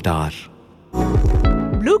Kumaltar.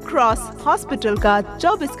 Blue cross hospital का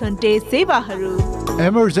 24 घंटे सेवाहरू,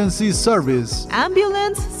 emergency service,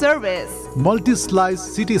 ambulance service, multi slice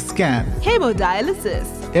CT scan, hemodialysis,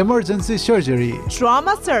 emergency surgery,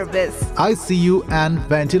 trauma service, ICU and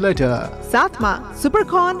ventilator, साथमा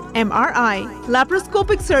supercon MRI,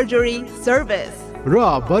 laparoscopic surgery service र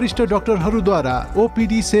वरिष्ठ डाक्टरहरूद्वारा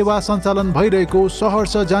ओपीडी सेवा सञ्चालन भइरहेको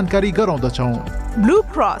सहर्ष जानकारी गराउँदछौँ। Blue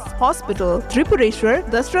cross hospital,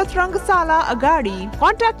 Tripureshwar Dasharath Rangasala अगाडि।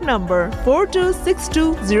 Contact number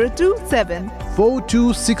 42620227,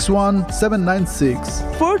 4261796,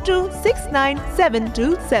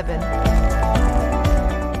 4269727.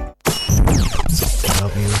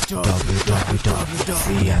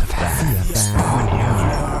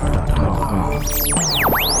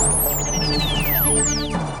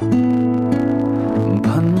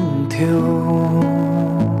 भन्थ्यो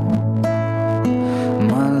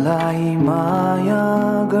मलाई माया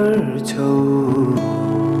गर्छौ,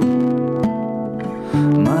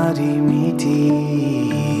 मारी मिठी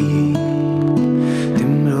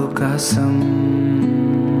तिम्रो कसम,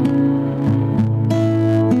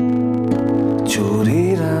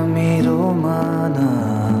 चोरेर मेरो माना,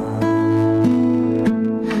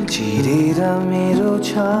 चिरेर मेरो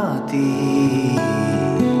छाती,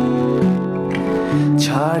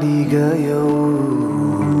 छाडी गयो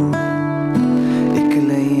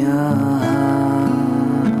एक्लै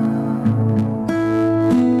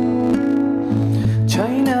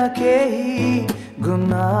छैन केही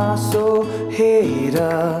गुनासो हेर,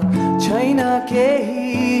 छैन केही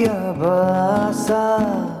अब आशा,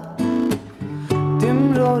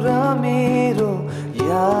 तिम्रो र मेरो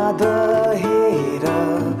याद हेर,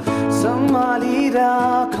 सम्हाली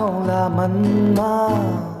राखौँला मनमा।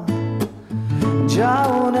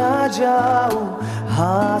 जाऊ न जाऊ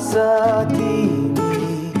हाँस तिमी,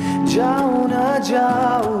 जाऊ न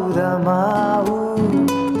जाऊ रमाऊ,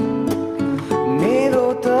 मेरो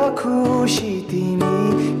त खुसी तिमी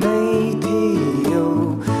नै थियो,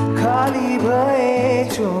 खाली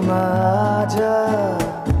भएछु म आज,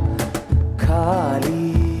 खाली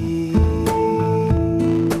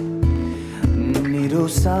मेरो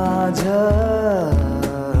साँझ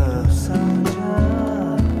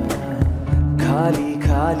खाली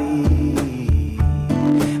खाली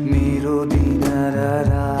मेरो दिन र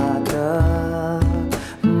रात,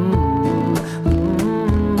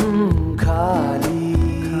 खाली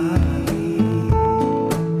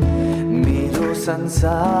मेरो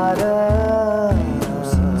संसार,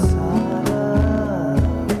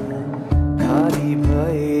 खाली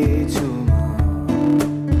भएछु म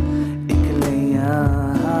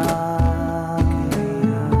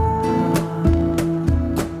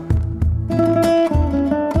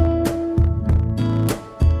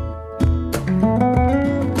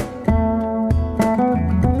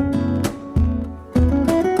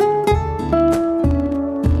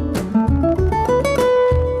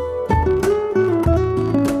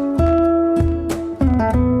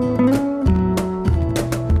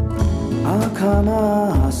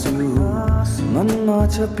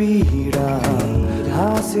पीडा,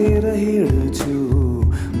 हाँसेर हिँड्छु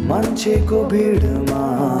मान्छेको भिडमा,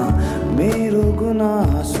 मेरो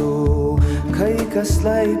गुनासो खै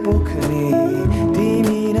कसलाई पोख्ने,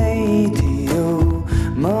 तिमी नै थियो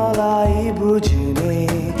मलाई बुझ्ने,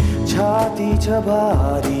 छाती छ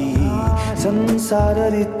भारी संसार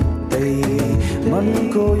रित्तै,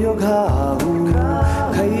 मनको यो घाउ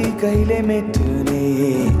खै कहिले मेट्ने,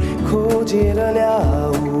 खोजेर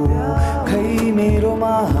ल्याऊ खै मेरो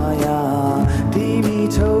माया, तिमी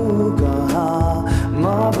छौ कहाँ म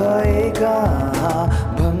भए कहाँ,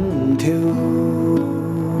 भन्थ्यो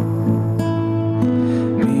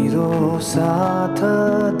मेरो साथ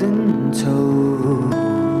दिन्छौ,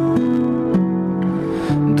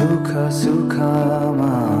 दुःख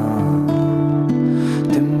सुखमा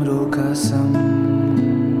तिम्रो कसम,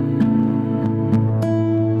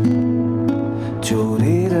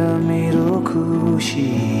 चोरेर मेरो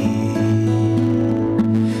खुसी,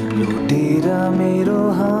 लुटेर मेरो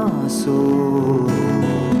हाँसो,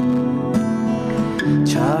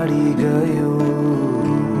 छाडी गयो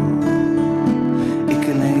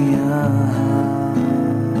एक्लै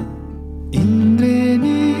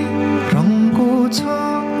इन्द्रेणी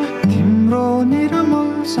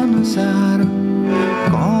संसार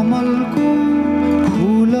कमलको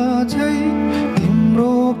फुल झै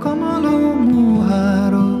तिम्रो कमलो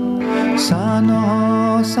मुहारो सानो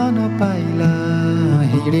सानो पाइला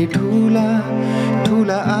हिँडे ठुला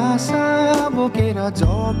ठुला आशा बोकेर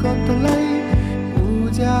जगतलाई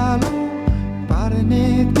उज्यालो पार्ने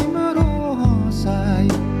तिम्रो हँसाइ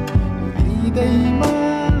हृदयमा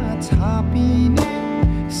छापिने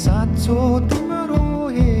साँचो तिम्रो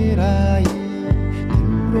हेराइ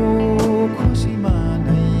तिम्रो खुसीमा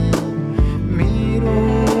नै मेरो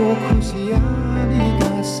खुसी आनी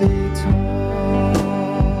गाँसेछ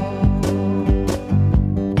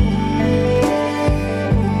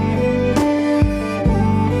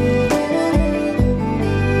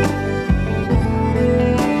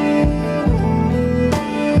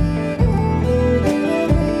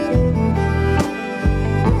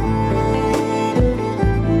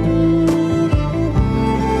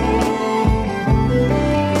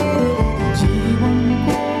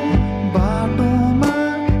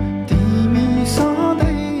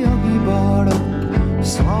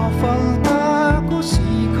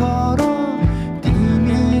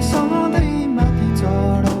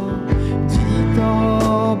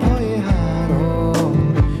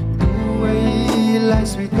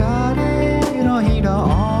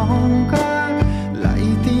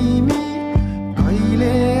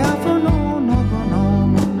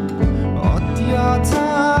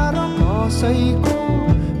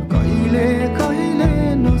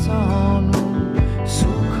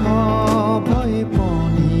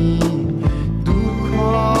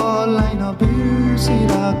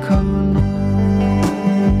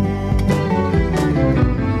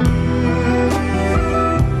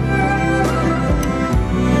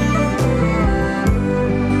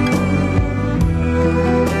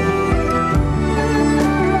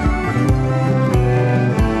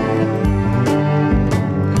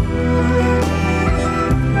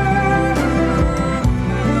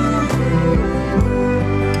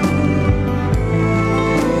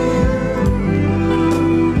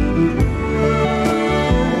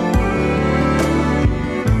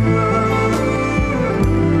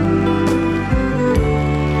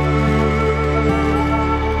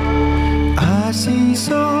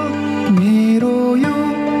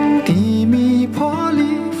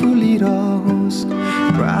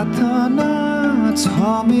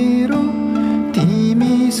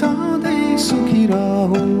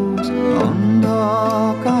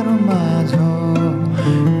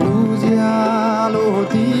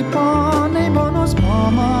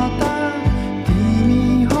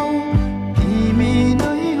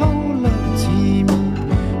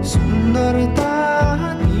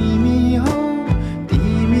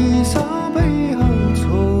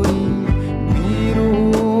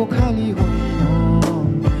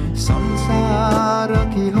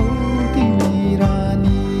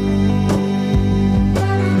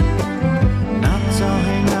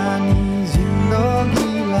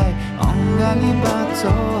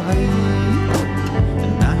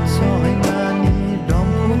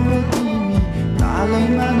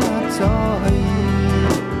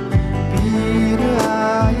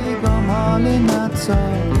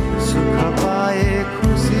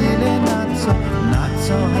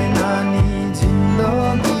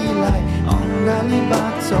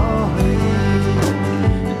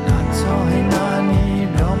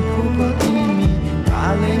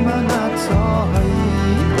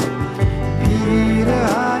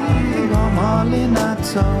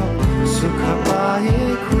सुख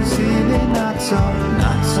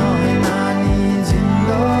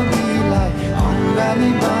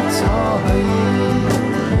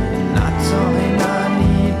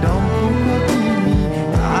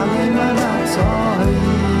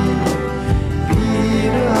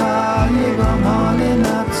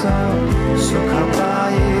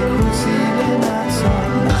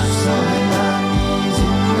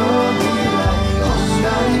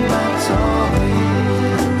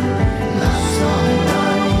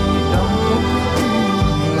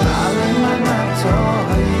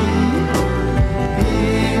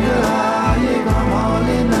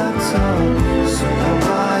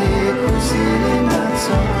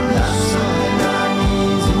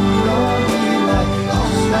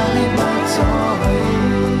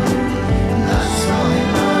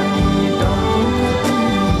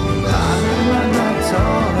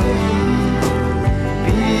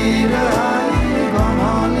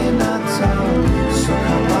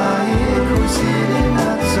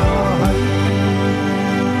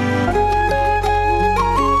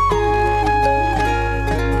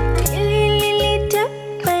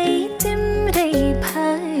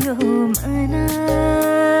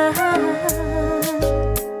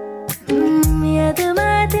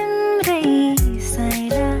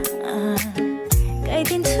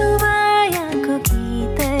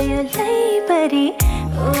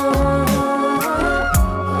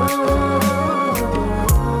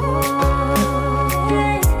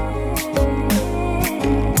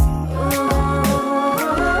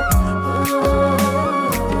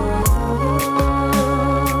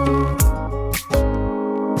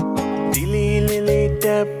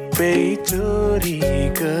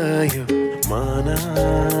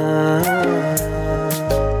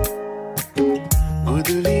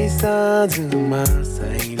आजमा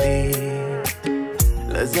साइले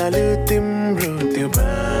लजालु तिम्रो त्यो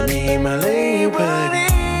बानी मलाई भरि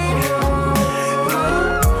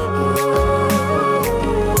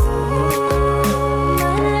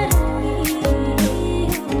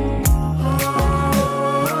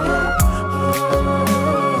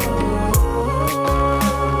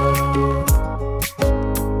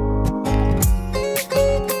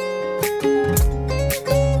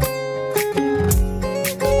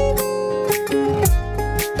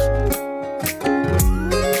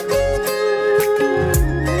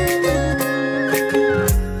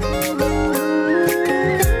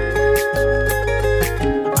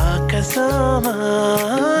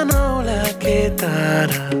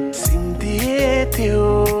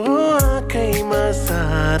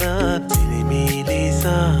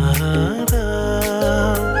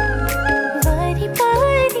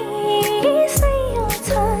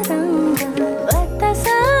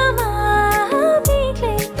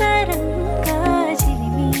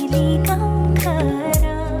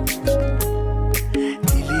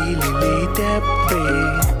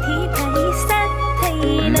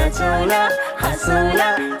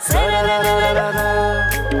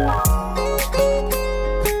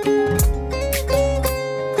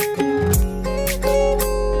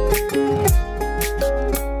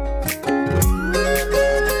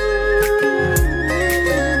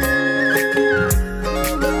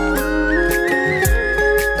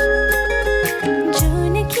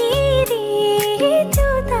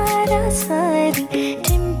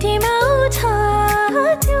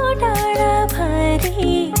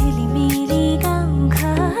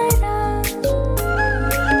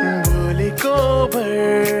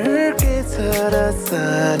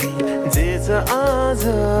आज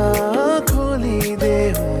खोलिदे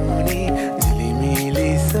हुने झिलिमिली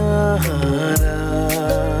सहारा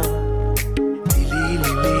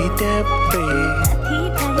लिली ट्याप्पे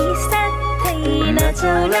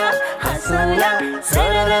नचौला हँसौला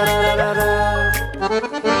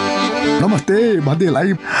नमस्ते भन्दैलाई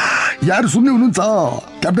यार सुन्दै हुनुहुन्छ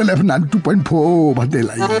क्यापिटल एफ 92.4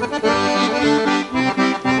 भन्दैलाई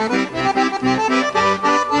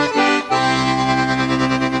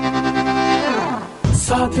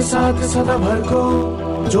साथ साथ सदाभरको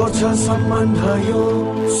जोड्छ सम्बन्ध यो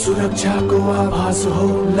सुरक्षाको आभास हो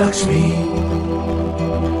लक्ष्मी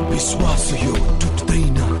विश्वास यो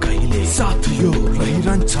टुट्दैन कहिले साथ यो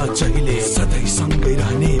रहिरहन्छ जहिले सधैँ सँगै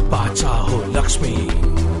रहने बाचा हो लक्ष्मी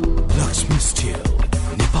लक्ष्मी स्टिल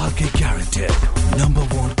नेपालकै ग्यारेन्टेड नम्बर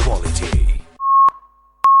 1 क्वालिटी।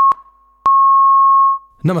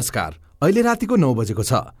 नमस्कार, अहिले रातिको 9 बजेको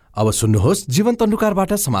छ। अब सुन्नुहोस् जीवन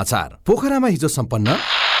तन्डुकारबाट समाचार। पोखरामा हिजो सम्पन्न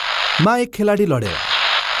मा एक खेलाडी लडेर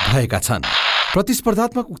भएका छन्।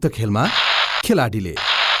 प्रतिस्पर्धात्मक उक्त खेलमा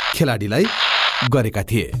खेलाडीलाई गरेका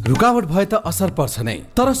थिए। रुकावट भए त असर पर्छ नै,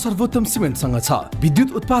 तर सर्वोत्तम सिमेन्टसँग छ विद्युत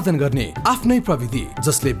उत्पादन गर्ने आफ्नै प्रविधि,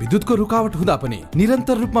 जसले विद्युतको रुकावट हुँदा पनि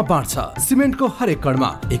निरन्तर रूपमा बाँड्छ। सिमेन्टको हरेक कणमा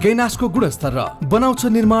एकै नासको गुणस्तर र बनाउँछ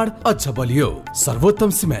निर्माण अझ बलियो। सर्वोत्तम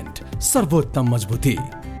सिमेन्ट, सर्वोत्तम मजबुती।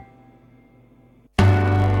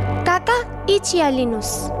 काका, यी चिया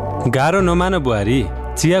लिनुस्। गाह्रो नमान बुहारी,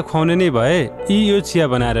 चिया खुवाउने नै भए यो चिया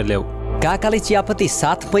बनाएर ल्याऊ। काकाले चियापत्ती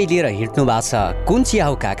साथमै लिएर हिँड्नु भएको छ। कुन चिया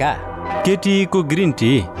हो काका? केटीको ग्रिन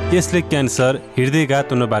टी। यसले क्यान्सर,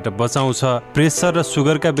 हृदयघात हुनबाट बचाउँछ, प्रेसर र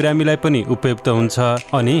सुगरका बिरामीलाई पनि उपयुक्त हुन्छ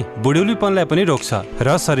अनि बुढ्यौलीपनलाई पनि रोक्छ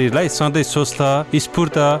र शरीरलाई सधैँ स्वस्थ,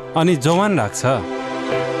 स्फूर्त अनि जवान राख्छ।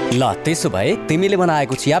 ल त्यसो भए तिमीले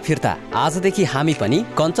बनाएको चिया फिर्ता। आजदेखि हामी पनि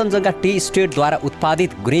कञ्चनजङ्घा टी स्टेटद्वारा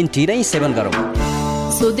उत्पादित ग्रिन टी नै सेवन गरौँ।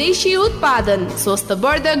 स्वदेशी उत्पादन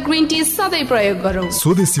स्वस्थवर्धक ग्रिन टी सधैँ प्रयोग गरौँ।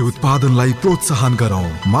 स्वदेशी उत्पादनलाई प्रोत्साहन गरौँ।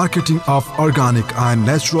 Marketing of organic and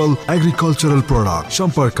natural agricultural product.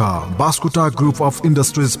 सम्पर्क Baskota group of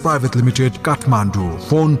industries private limited, Kathmandu.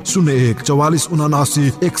 Phone 01 44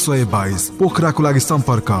 79 122। पोखराको लागि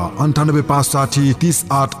सम्पर्क 98 560 30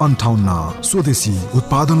 8 58। स्वदेशी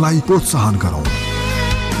उत्पादनलाई प्रोत्साहन गरौँ।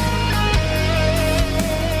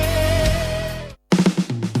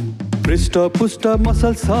 पृष्ठ पुष्ट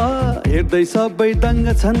मसल छ, हेर्दै सबै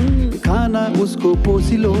दङ्ग छन्। खाना उसको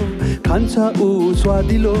पोसिलो, खान्छ ऊ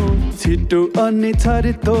स्वादिलो, छिटो अनि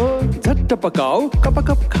छरितो, झट्ट पकाऊ कप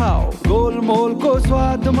कप खाऊ। गोलमोलको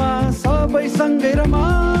स्वादमा सबै सँगै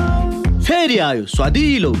रमाऊ। फेरि आयो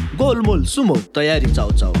स्वादिलो गोलमोल सुमो, तयारी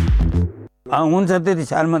चाउ चाउ। हुन्छ त्यति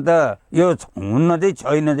सालमा त यो हुन्न चाहिँ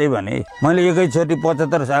छैन चाहिँ भने मैले एकैचोटि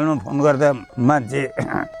 75 सालमा फोन गर्दा मान्छे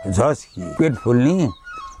झस् पेट फुल्ने,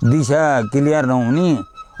 दिशा क्लियर नहुने,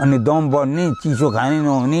 अनि दम बढ्ने, चिसो खाने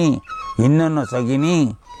नहुने, हिँड्न नसकिने,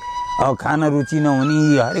 अब खान रुचि नहुने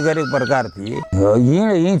यी हरेक हरेक प्रकार थिए।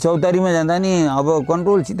 यहीँ चौतारीमा जाँदा नि अब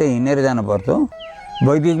कन्ट्रोलसित हिँडेर जानु पर्थ्यो।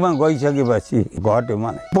 वैदिकमा गइसकेपछि घट्यो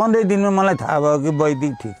मलाई 15 दिनमा मलाई थाहा भयो कि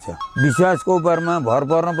वैदिक ठिक छ। विश्वासको उपरमा भर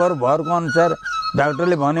पर्नु पर्यो, भरको अनुसार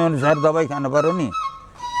डाक्टरले भने अनुसार दबाई खानु पर्यो नि।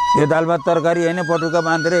 यो दाल भात तरकारी होइन पटुका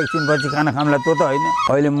बाँधेर एकछिनपछि खाना खामला त्यो त होइन।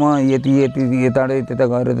 अहिले म यति यताबाट त्यता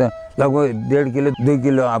गएर त लगभग 1.5 kilo 2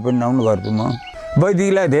 kilo up and down गर्छु म।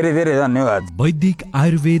 वैदिकलाई धेरै धेरै धन्यवाद। वैदिक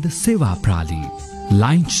आयुर्वेद सेवा प्रणाली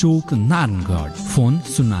line Chowk Narayangarh phone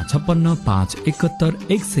 056 571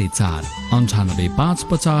 104 98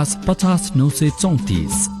 550 50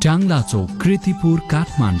 934 Tyangla Chowk Kirtipur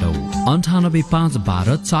Kathmandu 98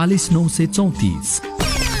 512 40 934।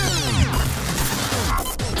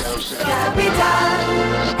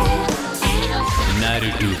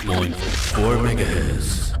 92.4 MHz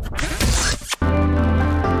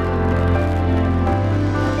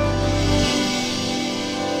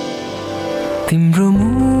तिम्रो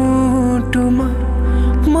मुटुमा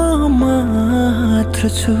म मात्र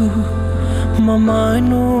छु, म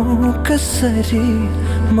मानु कसरी,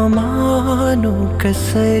 म मानु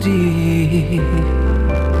कसरी।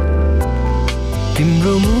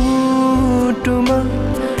 तिम्रो मुटुमा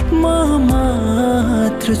म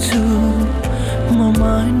मात्र छु, म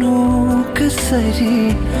मानु कसरी,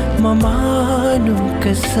 म मानु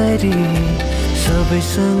कसरी।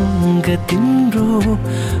 सबैसँग तिम्रो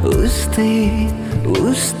उस्तै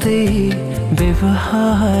उस्तै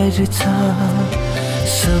व्यवहार छ,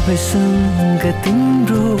 सबैसँग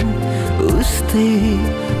तिम्रो उस्तै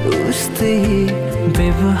उस्तै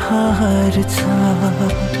व्यवहार छ।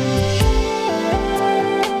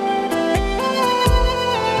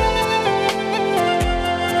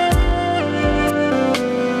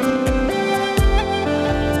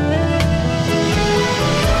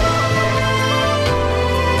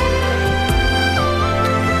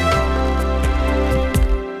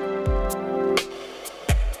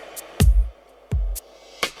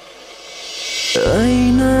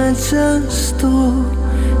 ऐना जस्तो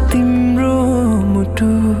तिम्रो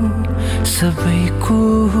मुटु सबैको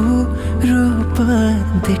रूप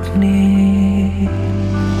देख्ने,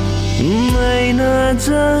 ऐना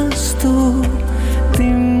जस्तो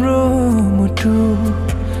तिम्रो मुटु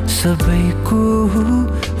सबैको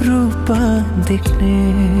रूप देख्ने।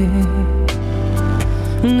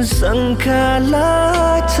 शङ्का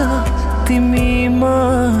लाग्छ तिमीमा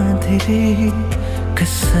धेरै,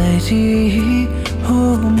 कसरी हो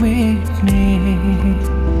मेट्ने।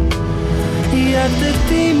 याद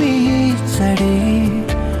तिमी चढे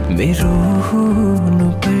मेरो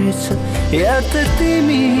हुनुपर्छ, याद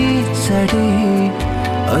तिमी चढे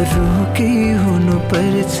अरू के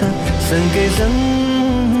हुनुपर्छ। सँगै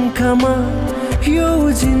जङ्खामा यो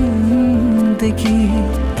जिन्दगी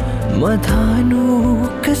म धानु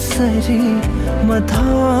कसरी, म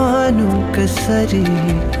धानु कसरी।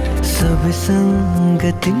 सबैसँग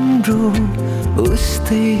तिम्रो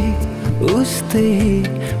उस्तै उस्तै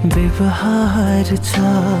व्यवहार छ,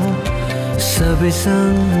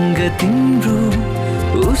 सबैसँग तिम्रो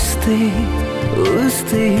उस्तै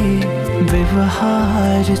उस्तै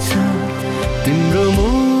व्यवहार छ। तिम्रो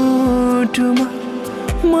मुटुमा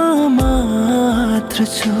म मात्र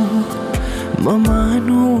छु, म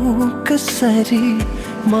मानु कसरी,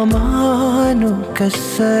 म मानु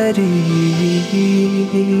कसरी।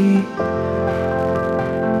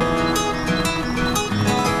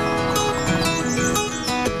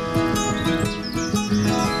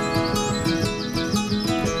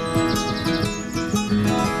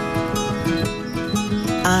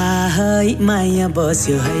 आहै माया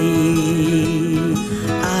बस्यो है,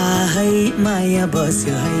 आहै माया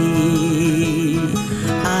बस्यो है,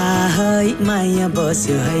 आहै माया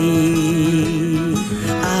बस्यो है,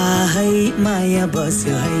 आहै माया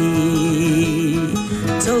बस्यो है।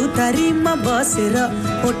 चौतारीमा बसेर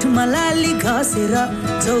ओठमा लाली घसेर,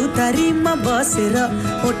 चौतारीमा बसेर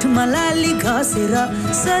ओठमा लाली घसेर,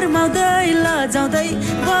 शर्माउँदै लजाउँदै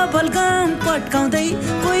बबल गम पट्काउँदै,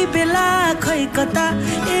 कोही बेला खै कता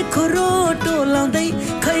एखोरो टोलाउँदै,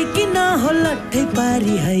 खै किन हो लट्ठै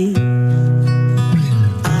पारी है।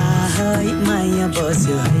 आहै माया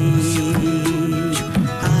बस्यो है,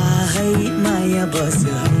 आहै माया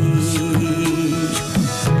बस्यो है।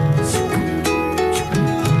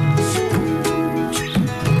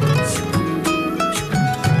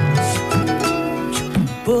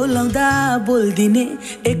 बोलाउँदा बोल्दिने,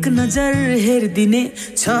 एक नजर हेरिदिने,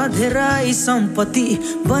 छ धेरै सम्पत्ति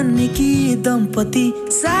बन्ने कि दम्पति।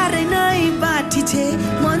 साह्रै नै बाठी छे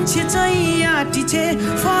मान्छे चाहिँ आँटी छे,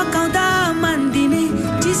 फकाउँदा मान्दिने,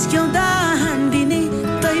 टिस्क्याउँदा हान्दिने,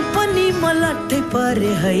 तै पनि म लट्ठै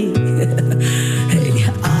परे है।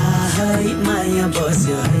 आहै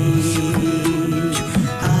बस्यो है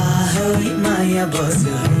आहै माया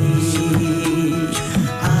बस्यो है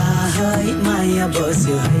आहै माया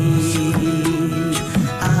बस्यो है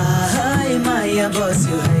आहै माया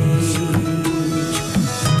बस्यो है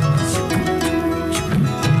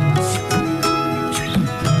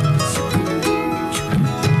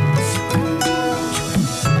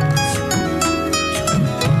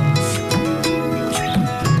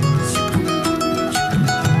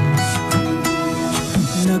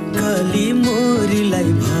नक्कली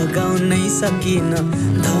मोरीलाई भगाउनै सकिन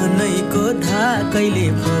धनैको धाकैले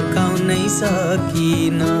फकाउनै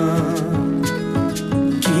सकिन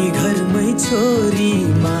कि घरमै छोरी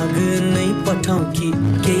माग्नै पठाउ कि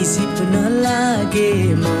केही सिप्न लागे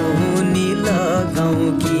मौनी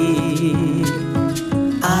लगाउ कि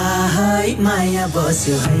आहै माया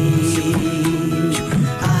बस्यो है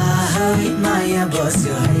आहै माया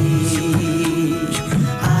बस्यो है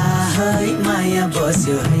आहै माया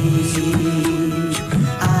बस्यो है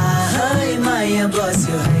आहै माया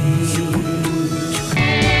बस्यो है